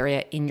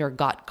bacteria in your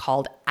gut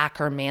called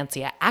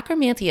Akkermansia.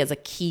 Akkermansia is a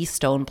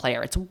keystone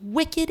player. It's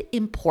wicked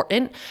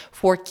important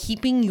for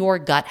keeping your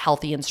gut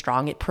healthy and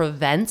strong. It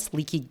prevents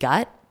leaky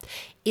gut.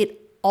 It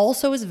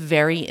also is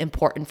very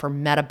important for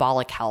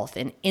metabolic health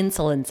and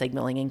insulin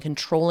signaling and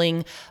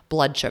controlling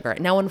blood sugar.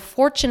 Now,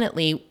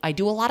 unfortunately, I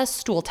do a lot of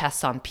stool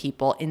tests on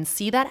people and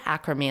see that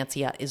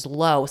Akkermansia is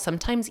low,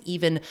 sometimes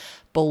even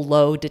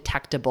below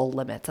detectable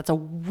limits. That's a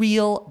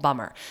real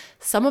bummer.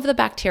 Some of the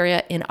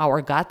bacteria in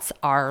our guts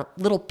are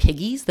little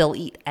piggies. They'll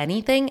eat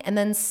anything. And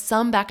then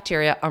some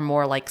bacteria are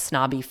more like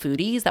snobby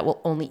foodies that will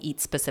only eat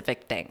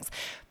specific things.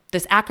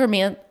 This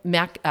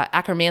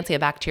Akkermansia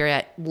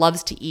bacteria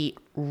loves to eat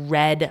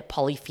red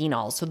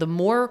polyphenols. So the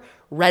more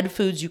red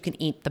foods you can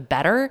eat, the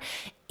better.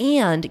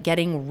 And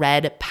getting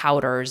red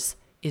powders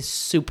is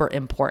super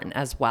important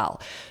as well.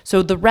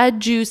 So the red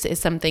juice is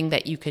something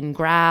that you can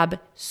grab,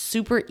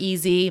 super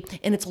easy,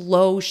 and it's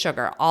low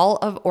sugar. All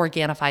of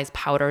Organifi's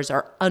powders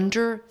are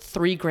under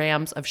 3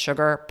 grams of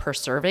sugar per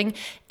serving,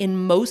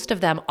 and most of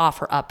them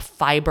offer up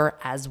fiber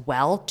as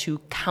well to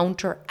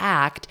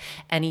counteract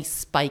any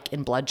spike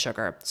in blood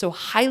sugar. So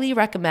highly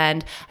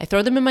recommend. I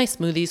throw them in my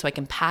smoothies so I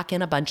can pack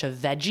in a bunch of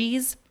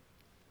veggies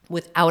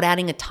without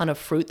adding a ton of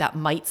fruit that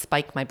might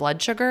spike my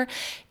blood sugar,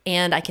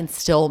 and I can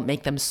still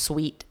make them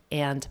sweet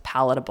and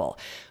palatable.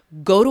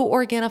 Go to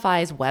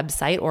Organifi's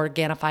website,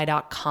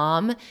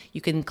 Organifi.com.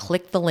 You can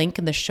click the link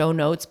in the show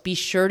notes. Be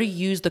sure to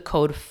use the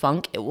code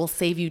FUNK. It will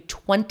save you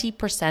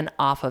 20%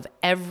 off of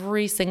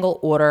every single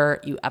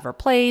order you ever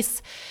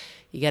place.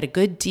 You get a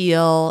good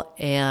deal,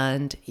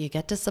 and you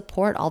get to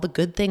support all the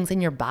good things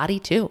in your body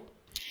too.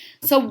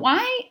 So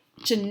why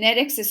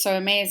genetics is so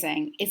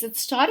amazing is it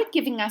started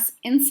giving us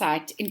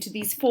insight into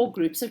these 4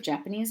 groups of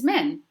Japanese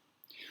men.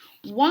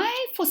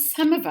 Why, for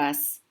some of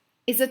us,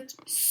 is it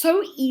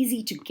so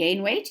easy to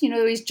gain weight? You know,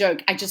 always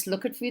joke, I just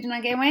look at food and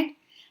I gain weight,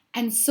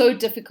 and so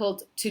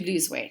difficult to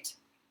lose weight.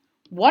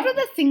 What are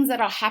the things that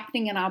are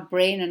happening in our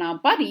brain and our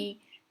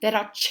body that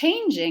are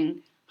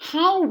changing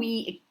how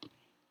we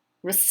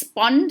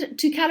respond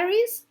to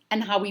calories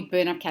and how we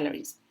burn up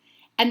calories?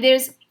 And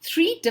there's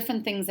 3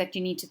 different things that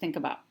you need to think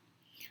about.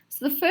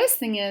 So the first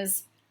thing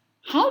is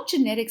how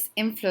genetics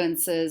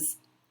influences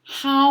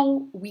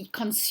how we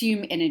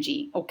consume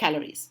energy or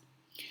calories.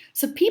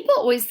 So people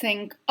always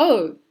think,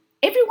 oh,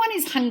 everyone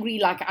is hungry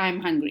like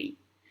I'm hungry.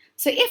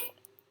 So if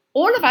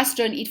all of us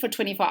don't eat for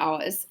 24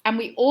 hours and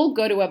we all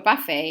go to a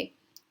buffet,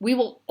 we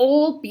will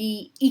all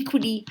be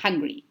equally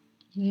hungry.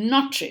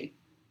 Not true.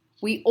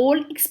 We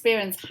all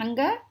experience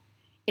hunger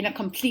in a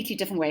completely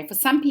different way. For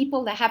some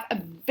people, they have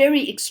a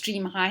very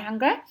extreme high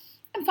hunger,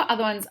 and for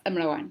other ones, a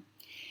low one.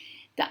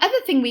 The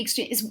other thing we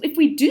experience is if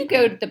we do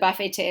go to the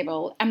buffet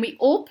table and we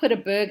all put a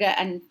burger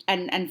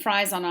and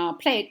fries on our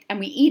plate and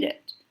we eat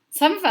it,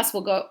 some of us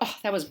will go, oh,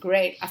 that was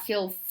great. I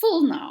feel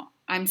full now.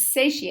 I'm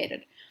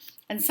satiated.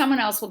 And someone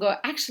else will go,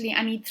 actually,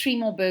 I need 3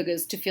 more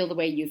burgers to feel the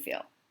way you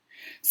feel.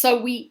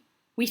 So we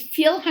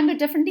feel hunger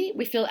differently.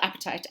 We feel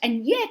appetite.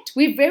 And yet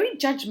we're very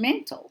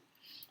judgmental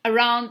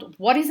around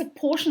what is a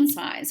portion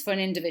size for an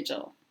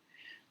individual.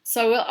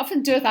 So we'll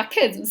often do it with our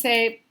kids and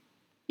say,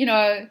 you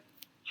know,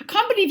 I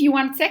can't believe you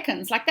want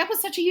seconds. Like, that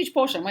was such a huge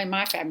portion. Well, in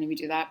my family, we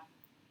do that.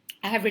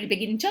 I have really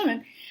big eating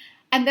children.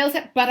 And they'll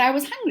say, but I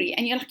was hungry.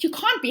 And you're like, you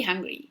can't be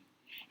hungry.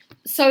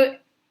 So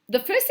the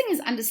first thing is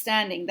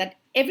understanding that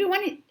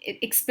everyone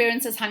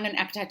experiences hunger and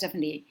appetite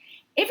differently.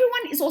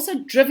 Everyone is also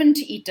driven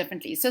to eat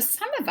differently. So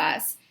some of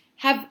us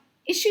have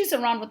issues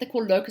around what they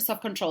call locus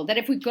of control, that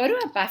if we go to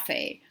a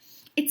buffet,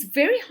 it's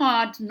very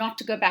hard not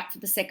to go back for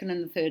the second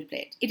and the third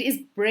plate. It is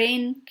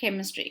brain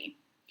chemistry.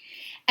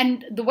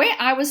 And the way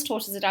I was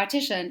taught as a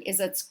dietitian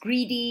is it's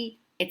greedy,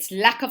 it's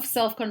lack of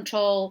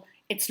self-control,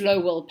 it's low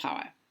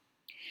willpower.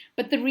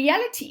 But the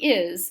reality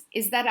is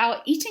that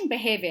our eating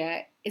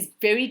behavior is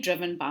very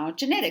driven by our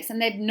genetics.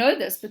 And they know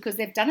this because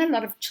they've done a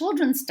lot of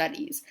children's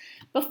studies.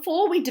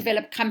 Before we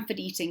develop comfort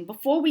eating,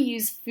 before we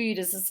use food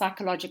as a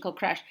psychological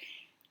crash,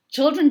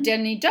 children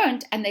generally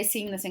don't, and they're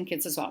seeing this in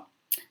kids as well.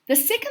 The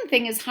second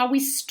thing is how we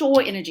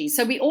store energy.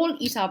 So we all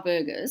eat our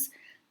burgers.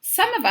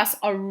 Some of us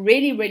are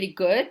really, really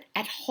good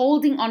at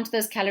holding onto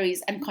those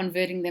calories and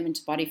converting them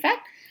into body fat.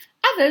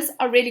 Others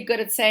are really good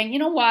at saying, you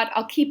know what,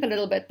 I'll keep a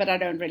little bit, but I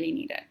don't really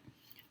need it.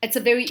 It's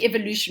a very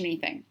evolutionary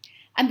thing.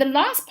 And the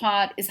last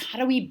part is how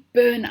do we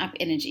burn up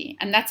energy?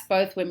 And that's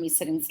both when we're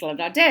sitting still at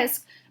our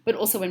desk, but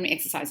also when we're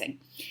exercising.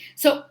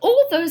 So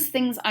all those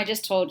things I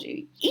just told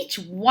you, each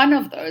one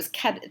of those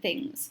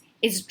things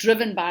is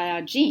driven by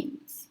our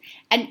genes.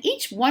 And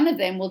each one of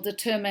them will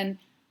determine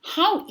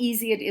how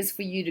easy it is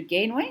for you to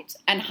gain weight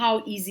and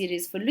how easy it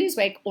is for lose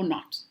weight or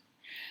not.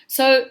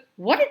 So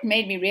what it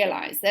made me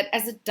realize that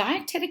as a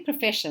dietetic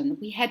profession,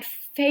 we had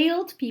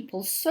failed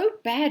people so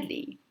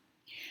badly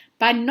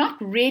by not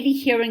really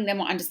hearing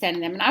them or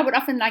understanding them. And I would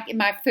often, like in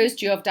my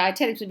first year of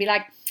dietetics, would be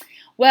like,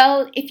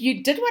 well, if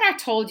you did what I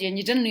told you and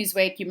you didn't lose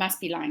weight, you must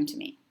be lying to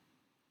me.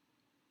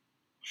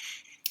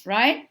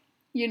 Right?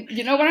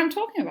 You know what I'm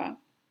talking about?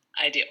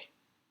 I do.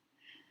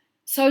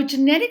 So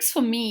genetics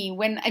for me,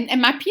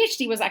 and my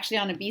PhD was actually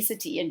on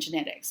obesity and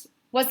genetics,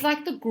 was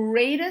like the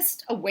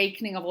greatest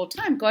awakening of all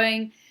time,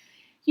 going,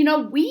 you know,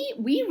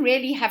 we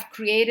really have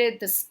created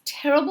this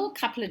terrible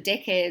couple of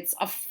decades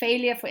of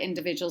failure for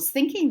individuals,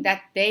 thinking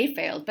that they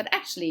failed, but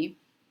actually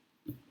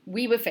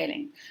we were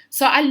failing.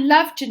 So I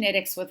love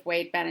genetics with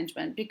weight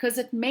management because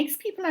it makes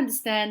people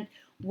understand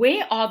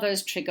where are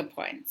those trigger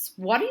points?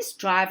 What is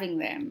driving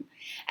them?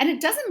 And it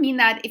doesn't mean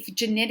that if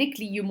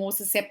genetically you're more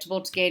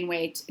susceptible to gain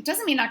weight, it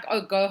doesn't mean like,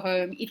 oh, go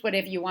home, eat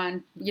whatever you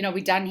want, you know,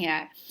 we're done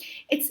here.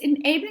 It's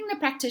enabling the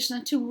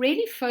practitioner to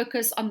really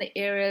focus on the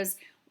areas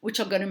which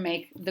are going to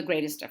make the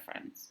greatest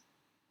difference.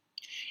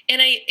 And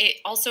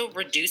it also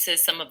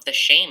reduces some of the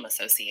shame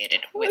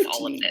associated with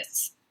all of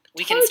this.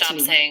 We can stop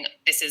saying,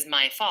 this is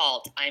my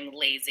fault, I'm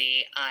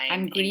lazy,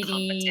 I'm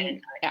greedy.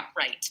 Incompetent. Yeah.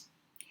 Right.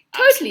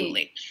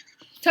 Totally.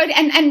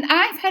 And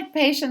I've had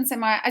patients so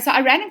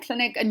I ran a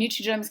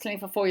Nutrigenomics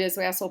clinic for 4 years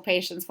where I saw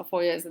patients for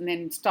 4 years and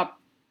then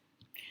stopped,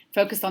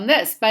 focused on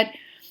this. But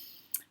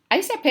I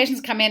used to have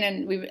patients come in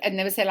and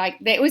they would say, like,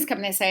 they always come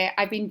and they say,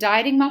 I've been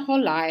dieting my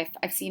whole life.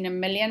 I've seen 1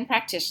 million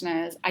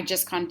practitioners. I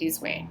just can't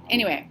lose weight.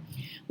 Anyway,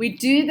 We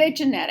do their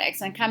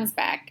genetics and it comes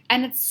back,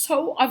 and it's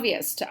so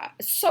obvious to us,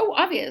 so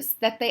obvious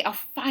that they are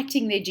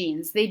fighting their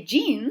genes. Their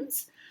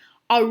genes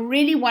are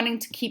really wanting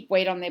to keep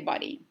weight on their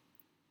body.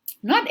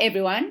 Not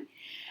everyone.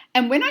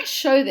 And when I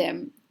show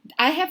them,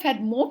 I have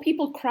had more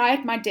people cry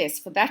at my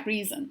desk for that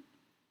reason.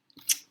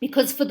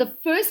 Because for the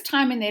first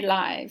time in their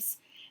lives,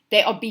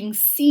 they are being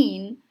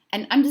seen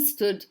and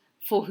understood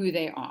for who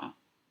they are.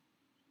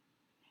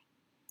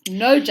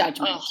 No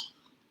judgment. Oh,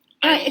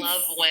 I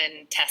love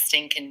when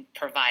testing can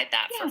provide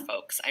that for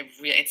folks.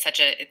 It's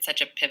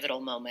such a pivotal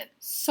moment.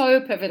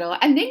 So pivotal.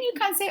 And then you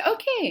can say,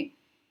 okay,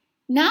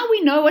 now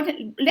we know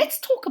let's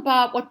talk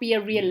about what be a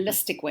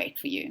realistic weight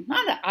for you.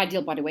 Not an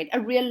ideal body weight,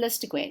 a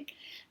realistic weight.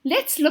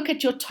 Let's look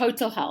at your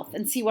total health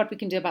and see what we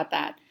can do about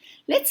that.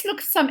 Let's look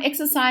at some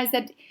exercise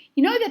that,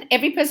 that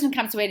every person who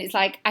comes to it is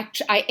like,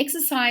 I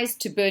exercise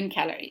to burn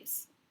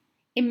calories.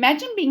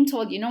 Imagine being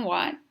told,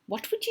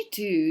 what would you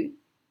do?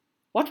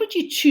 What would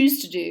you choose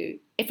to do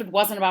if it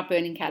wasn't about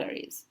burning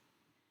calories?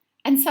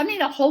 And suddenly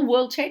the whole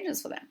world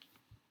changes for them.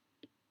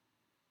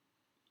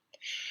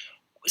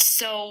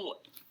 So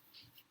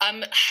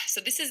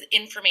this is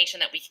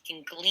information that we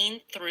can glean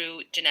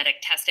through genetic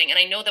testing. And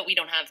I know that we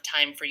don't have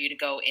time for you to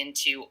go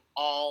into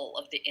all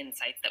of the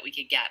insights that we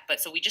could get. But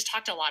so we just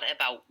talked a lot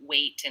about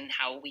weight and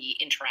how we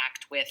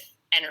interact with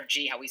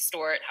energy, how we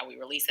store it, how we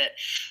release it.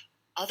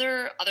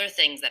 Other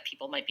things that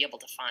people might be able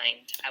to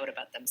find out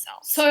about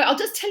themselves. So I'll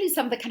just tell you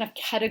some of the kind of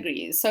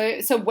categories.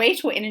 So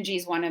weight or energy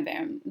is one of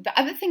them. The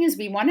other thing is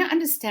we want to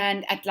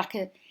understand at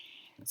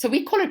so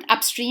we call it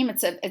upstream.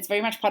 It's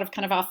very much part of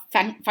kind of our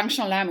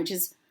functional language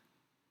is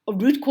a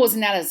root cause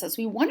analysis.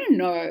 We want to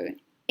know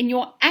in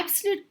your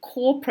absolute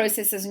core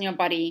processes in your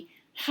body,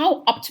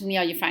 how optimally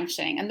are you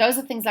functioning? And those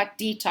are things like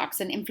detox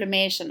and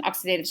inflammation,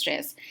 oxidative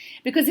stress.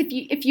 Because if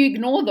you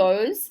ignore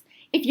those,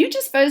 if you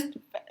just first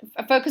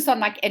focused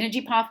on like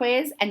energy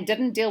pathways and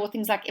didn't deal with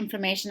things like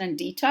inflammation and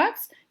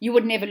detox, you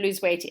would never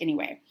lose weight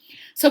anyway.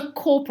 So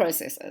core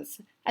processes.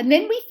 And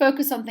then we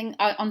focus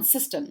on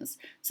systems.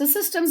 So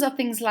systems are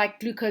things like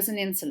glucose and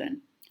insulin.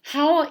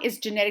 How is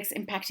genetics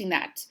impacting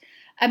that?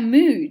 A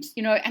mood,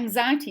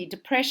 anxiety,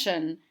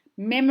 depression,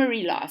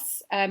 memory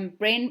loss,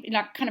 brain,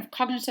 kind of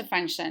cognitive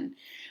function.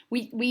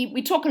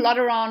 We talk a lot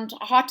around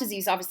heart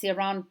disease, obviously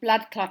around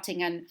blood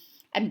clotting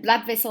and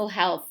blood vessel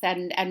health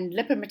and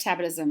lipid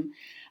metabolism.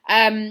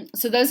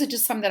 So those are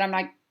just some that I'm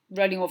like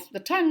rolling off the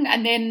tongue.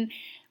 And then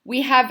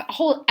we have a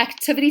whole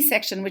activity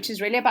section, which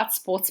is really about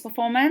sports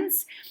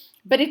performance.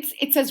 But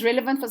it's as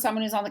relevant for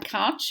someone who's on the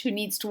couch who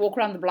needs to walk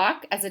around the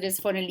block as it is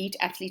for an elite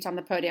athlete on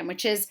the podium,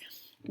 which is,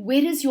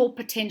 where does your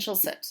potential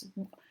sit?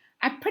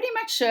 I'm pretty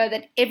much sure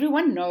that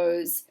everyone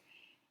knows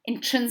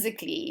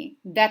intrinsically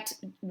that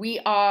we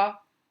are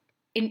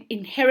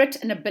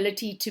inherit an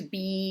ability to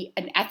be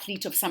an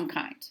athlete of some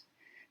kind.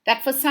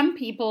 That for some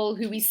people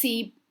who we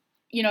see,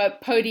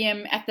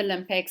 podium at the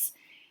Olympics,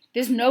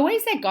 there's no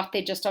ways they got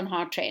there just on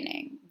hard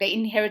training. They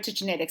inherited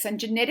genetics, and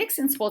genetics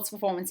in sports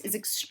performance is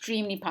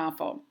extremely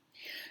powerful.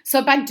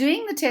 So by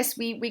doing the test,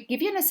 we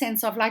give you a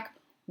sense of like,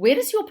 where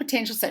does your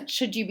potential sit?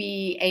 Should you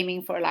be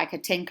aiming for like a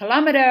 10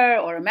 kilometer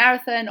or a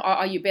marathon, or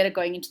are you better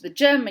going into the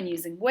gym and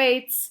using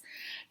weights?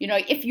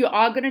 If you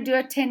are going to do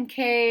a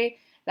 10K,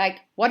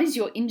 like what is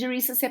your injury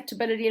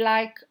susceptibility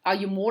like? Are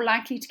you more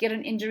likely to get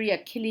an injury,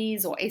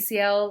 Achilles or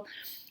ACL?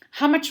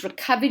 How much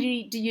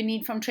recovery do you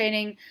need from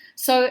training?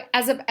 So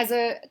as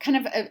a kind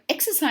of an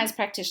exercise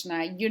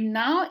practitioner, you're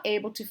now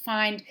able to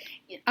find,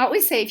 I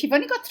always say, if you've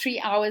only got 3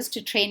 hours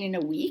to train in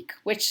a week,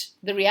 which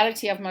the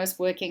reality of most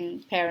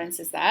working parents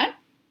is that,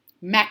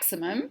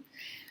 maximum,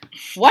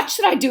 what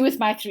should I do with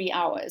my 3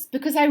 hours?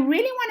 Because I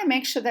really want to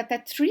make sure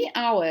that 3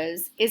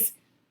 hours is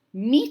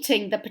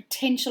meeting the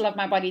potential of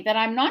my body, that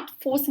I'm not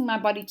forcing my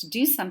body to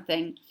do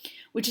something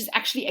which is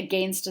actually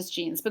against its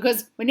genes.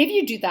 Because whenever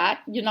you do that,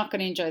 you're not going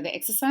to enjoy the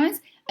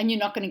exercise and you're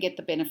not going to get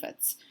the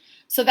benefits.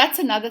 So that's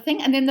another thing.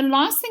 And then the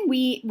last thing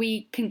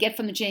we can get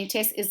from the genetic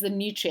test is the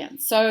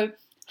nutrients. So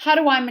how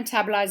do I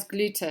metabolize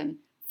gluten,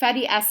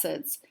 fatty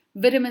acids,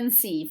 vitamin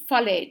C,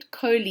 folate,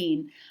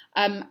 choline,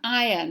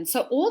 iron?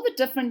 So all the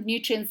different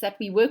nutrients that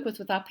we work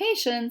with our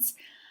patients,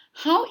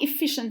 how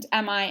efficient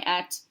am I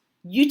at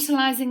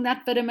utilizing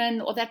that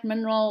vitamin or that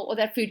mineral or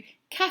that food?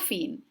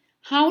 Caffeine.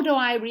 How do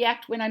I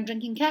react when I'm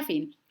drinking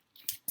caffeine?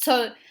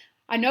 So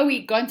I know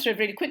we've gone through it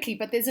really quickly,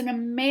 but there's an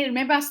amazing,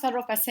 remember I started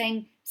off by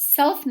saying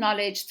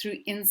self-knowledge through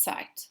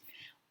insight.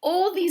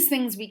 All these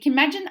things, we can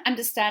imagine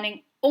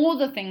understanding all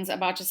the things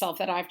about yourself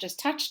that I've just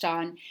touched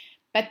on,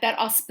 but that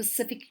are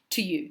specific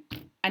to you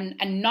and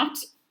not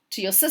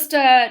to your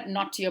sister,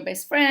 not to your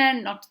best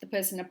friend, not to the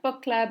person at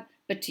book club,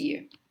 but to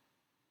you.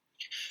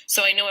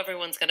 So I know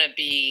everyone's going to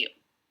be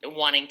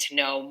wanting to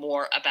know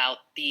more about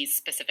these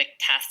specific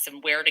tests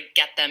and where to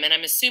get them. And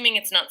I'm assuming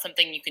it's not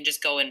something you can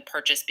just go and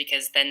purchase,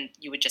 because then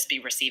you would just be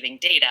receiving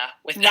data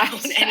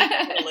without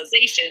any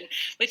utilization,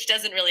 which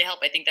doesn't really help.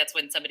 I think that's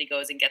when somebody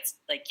goes and gets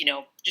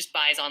just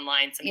buys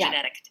online some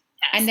genetic tests.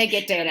 And they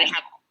get data.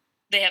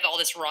 they have all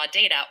this raw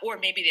data, or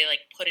maybe they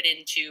like put it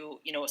into,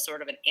 a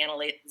sort of an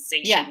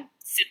analyzation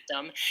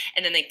system,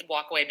 and then they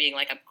walk away being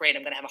like, I'm great,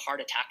 I'm going to have a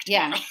heart attack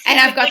tomorrow. Yeah, and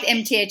I've got the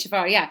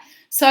MTHFR, yeah.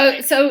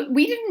 So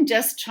we didn't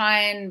just try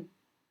and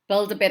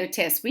build a better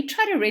test. We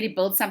try to really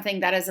build something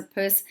that as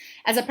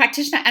a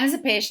practitioner and as a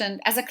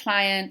patient, as a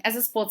client, as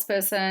a sports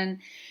person,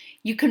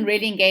 you can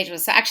really engage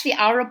with. So actually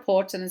our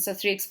report, and it's a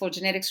 3x4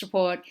 genetics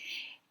report,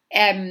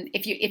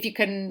 if you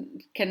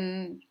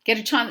can get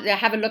a chance to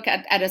have a look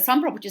at a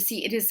sample report, you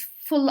see it is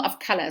full of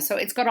color. So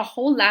it's got a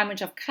whole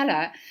language of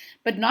color,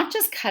 but not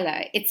just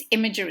color, it's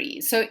imagery.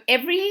 So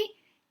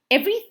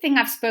everything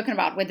I've spoken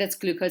about, whether it's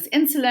glucose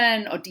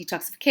insulin or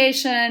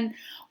detoxification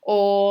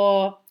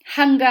or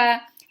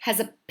hunger, has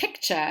a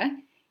picture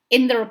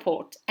in the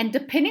report. And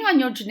depending on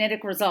your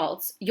genetic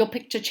results, your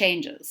picture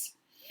changes.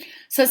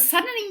 So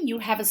suddenly you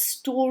have a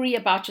story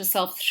about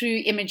yourself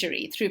through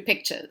imagery, through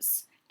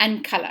pictures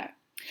and color.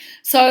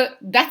 So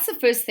that's the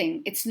first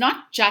thing. It's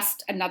not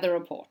just another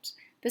report.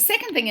 The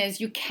second thing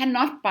is you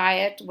cannot buy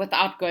it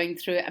without going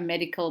through a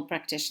medical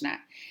practitioner.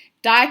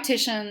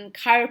 Dietitian,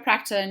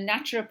 chiropractor,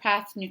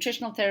 naturopath,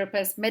 nutritional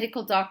therapist,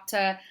 medical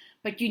doctor,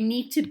 but you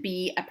need to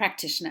be a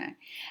practitioner.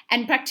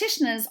 And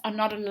practitioners are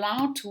not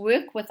allowed to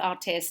work with our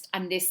test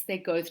unless they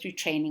go through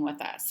training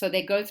with us. So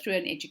they go through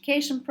an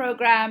education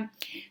program,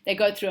 they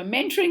go through a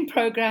mentoring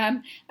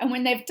program, and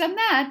when they've done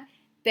that,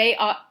 they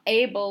are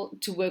able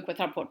to work with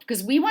our report,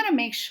 because we want to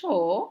make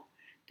sure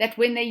that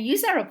when they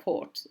use our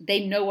report,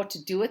 they know what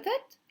to do with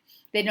it,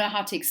 they know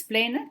how to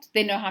explain it,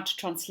 they know how to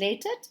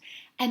translate it,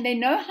 and they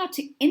know how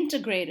to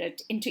integrate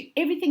it into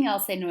everything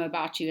else they know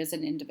about you as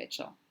an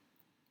individual.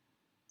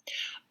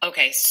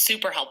 Okay,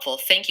 super helpful.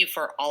 Thank you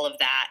for all of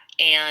that.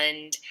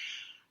 And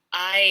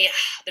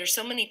there's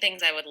so many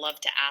things I would love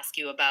to ask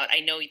you about. I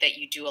know that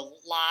you do a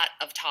lot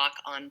of talk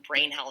on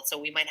brain health, so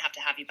we might have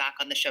to have you back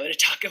on the show to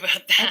talk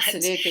about that.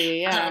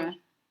 Absolutely, yeah.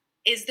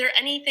 Is there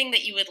anything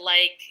that you would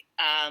like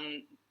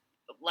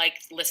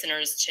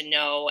listeners to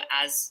know,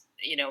 as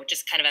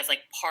just kind of as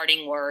like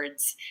parting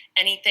words,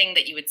 anything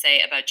that you would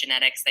say about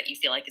genetics that you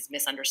feel like is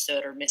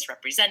misunderstood or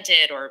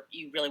misrepresented, or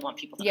you really want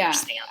people to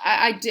understand?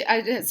 I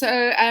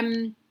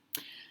do.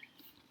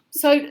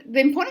 So the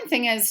important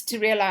thing is to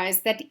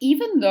realize that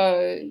even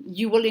though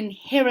you will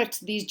inherit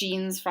these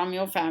genes from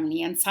your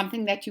family and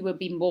something that you were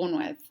being born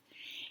with,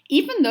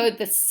 even though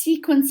the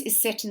sequence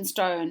is set in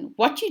stone,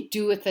 what you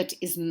do with it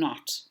is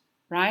not,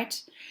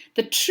 right?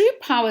 The true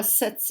power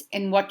sits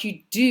in what you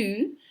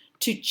do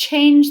to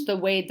change the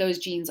way those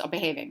genes are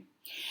behaving.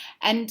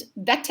 And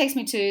that takes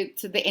me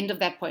to the end of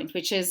that point,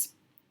 which is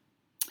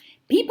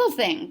people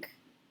think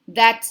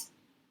that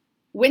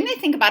when they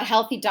think about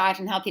healthy diet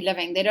and healthy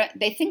living,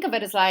 they think of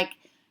it as like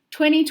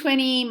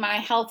 2020, my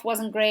health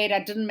wasn't great,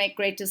 I didn't make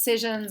great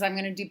decisions, I'm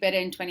going to do better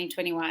in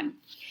 2021.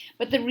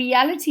 But the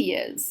reality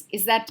is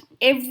that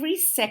every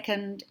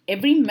second,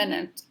 every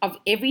minute of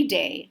every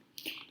day,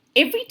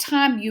 every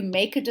time you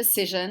make a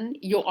decision,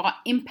 you are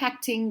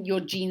impacting your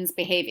genes'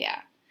 behavior.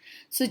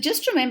 So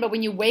just remember,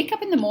 when you wake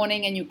up in the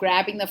morning and you're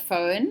grabbing the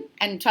phone,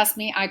 and trust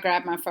me, I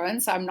grab my phone,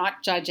 so I'm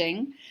not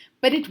judging,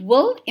 but it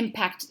will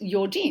impact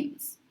your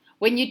genes.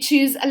 When you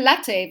choose a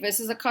latte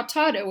versus a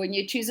cortado, when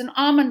you choose an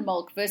almond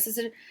milk versus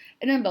an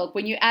almond milk,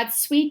 when you add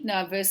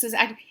sweetener versus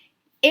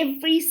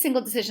every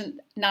single decision.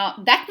 Now,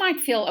 that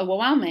might feel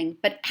overwhelming,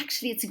 but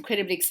actually it's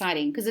incredibly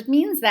exciting, because it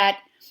means that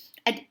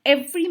at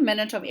every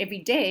minute of every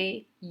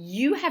day,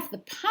 you have the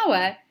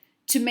power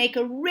to make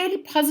a really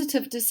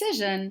positive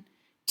decision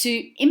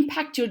to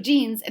impact your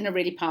genes in a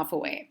really powerful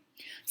way.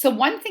 So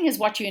one thing is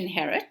what you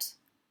inherit,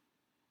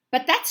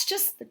 but that's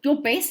just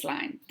your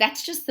baseline.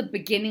 That's just the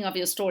beginning of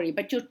your story.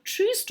 But your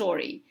true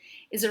story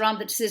is around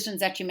the decisions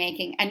that you're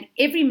making. And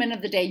every minute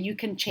of the day, you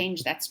can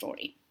change that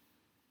story.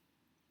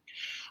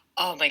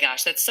 Oh my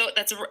gosh, that's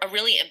a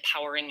really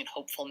empowering and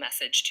hopeful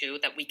message too,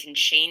 that we can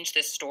change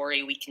this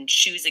story, we can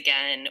choose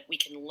again, we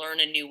can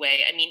learn a new way.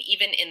 I mean,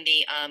 even in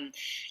the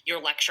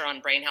your lecture on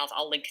brain health,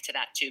 I'll link to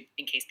that too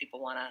in case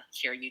people want to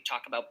hear you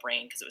talk about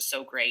brain, because it was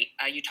so great.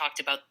 You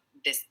talked about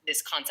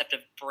this concept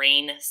of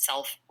brain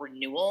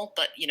self-renewal,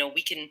 but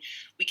we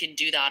can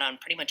do that on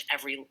pretty much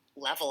every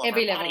level of our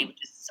body,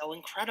 which is so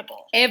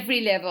incredible. Every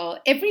level,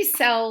 every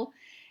cell.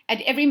 At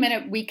every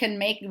minute we can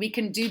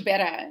do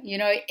better.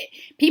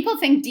 People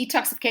think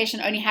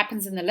detoxification only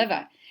happens in the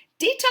liver.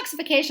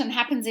 Detoxification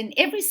happens in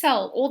every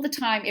cell all the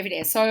time, every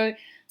day. So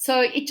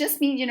it just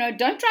means,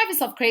 don't drive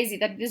yourself crazy.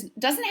 That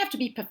doesn't have to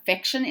be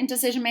perfection in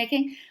decision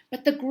making.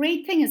 But the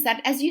great thing is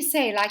that, as you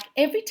say, like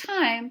every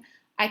time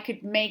I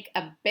could make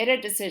a better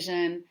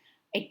decision,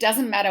 it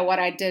doesn't matter what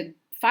I did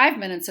 5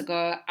 minutes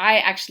ago, I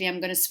actually am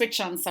going to switch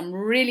on some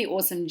really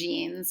awesome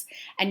genes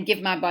and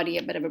give my body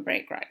a bit of a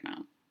break right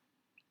now.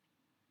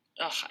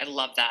 Oh, I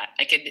love that.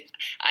 I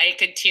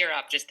could tear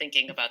up just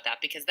thinking about that,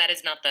 because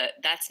that's not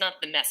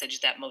the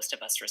message that most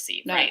of us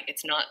receive, no. Right?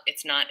 It's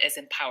not as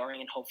empowering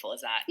and hopeful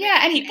as that.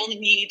 Yeah, and people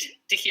need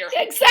to hear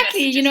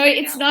exactly.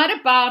 It's not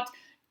about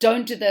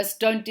don't do this,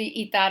 don't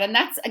eat that, and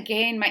that's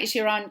again my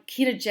issue around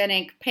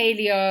ketogenic,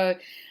 paleo,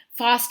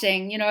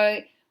 fasting.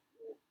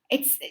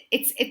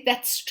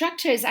 that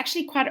structure is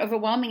actually quite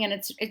overwhelming. And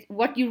it's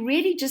what you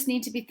really just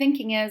need to be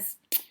thinking is,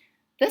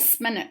 this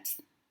minute,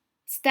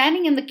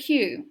 standing in the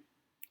queue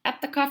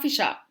at the coffee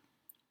shop,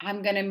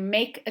 I'm going to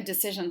make a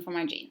decision for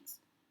my genes.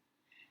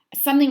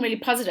 Something really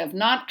positive,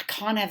 not I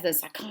can't have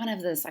this, I can't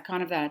have this, I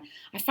can't have that.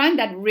 I find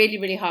that really,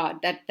 really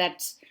hard, that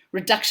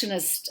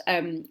reductionist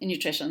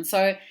nutrition.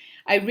 So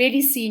I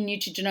really see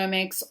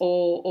nutrigenomics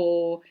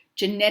or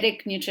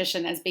genetic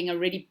nutrition as being a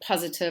really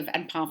positive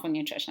and powerful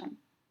nutrition.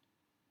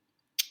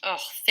 Oh,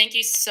 thank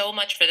you so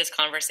much for this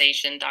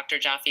conversation, Dr.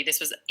 Joffe. This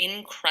was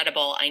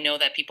incredible. I know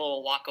that people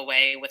will walk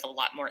away with a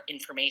lot more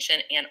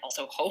information and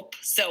also hope.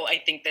 So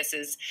I think this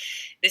is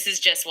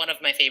just one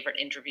of my favorite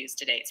interviews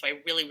to date. So I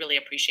really, really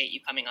appreciate you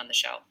coming on the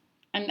show.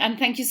 And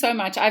thank you so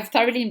much. I've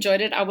thoroughly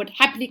enjoyed it. I would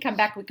happily come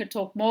back. We could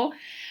talk more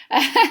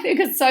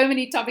because so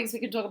many topics we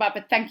could talk about.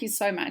 But thank you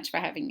so much for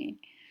having me.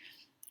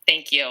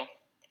 Thank you.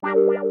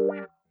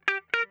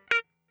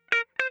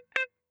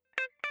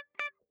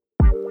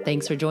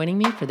 Thanks for joining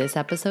me for this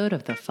episode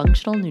of the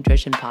Functional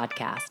Nutrition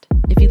Podcast.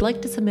 If you'd like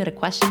to submit a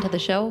question to the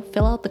show,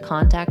 fill out the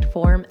contact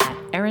form at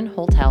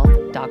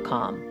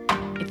erinholthealth.com.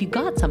 If you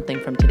got something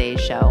from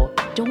today's show,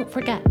 don't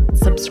forget,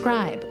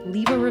 subscribe,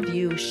 leave a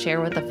review,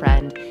 share with a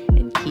friend,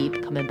 and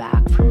keep coming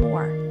back for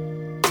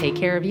more. Take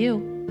care of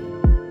you.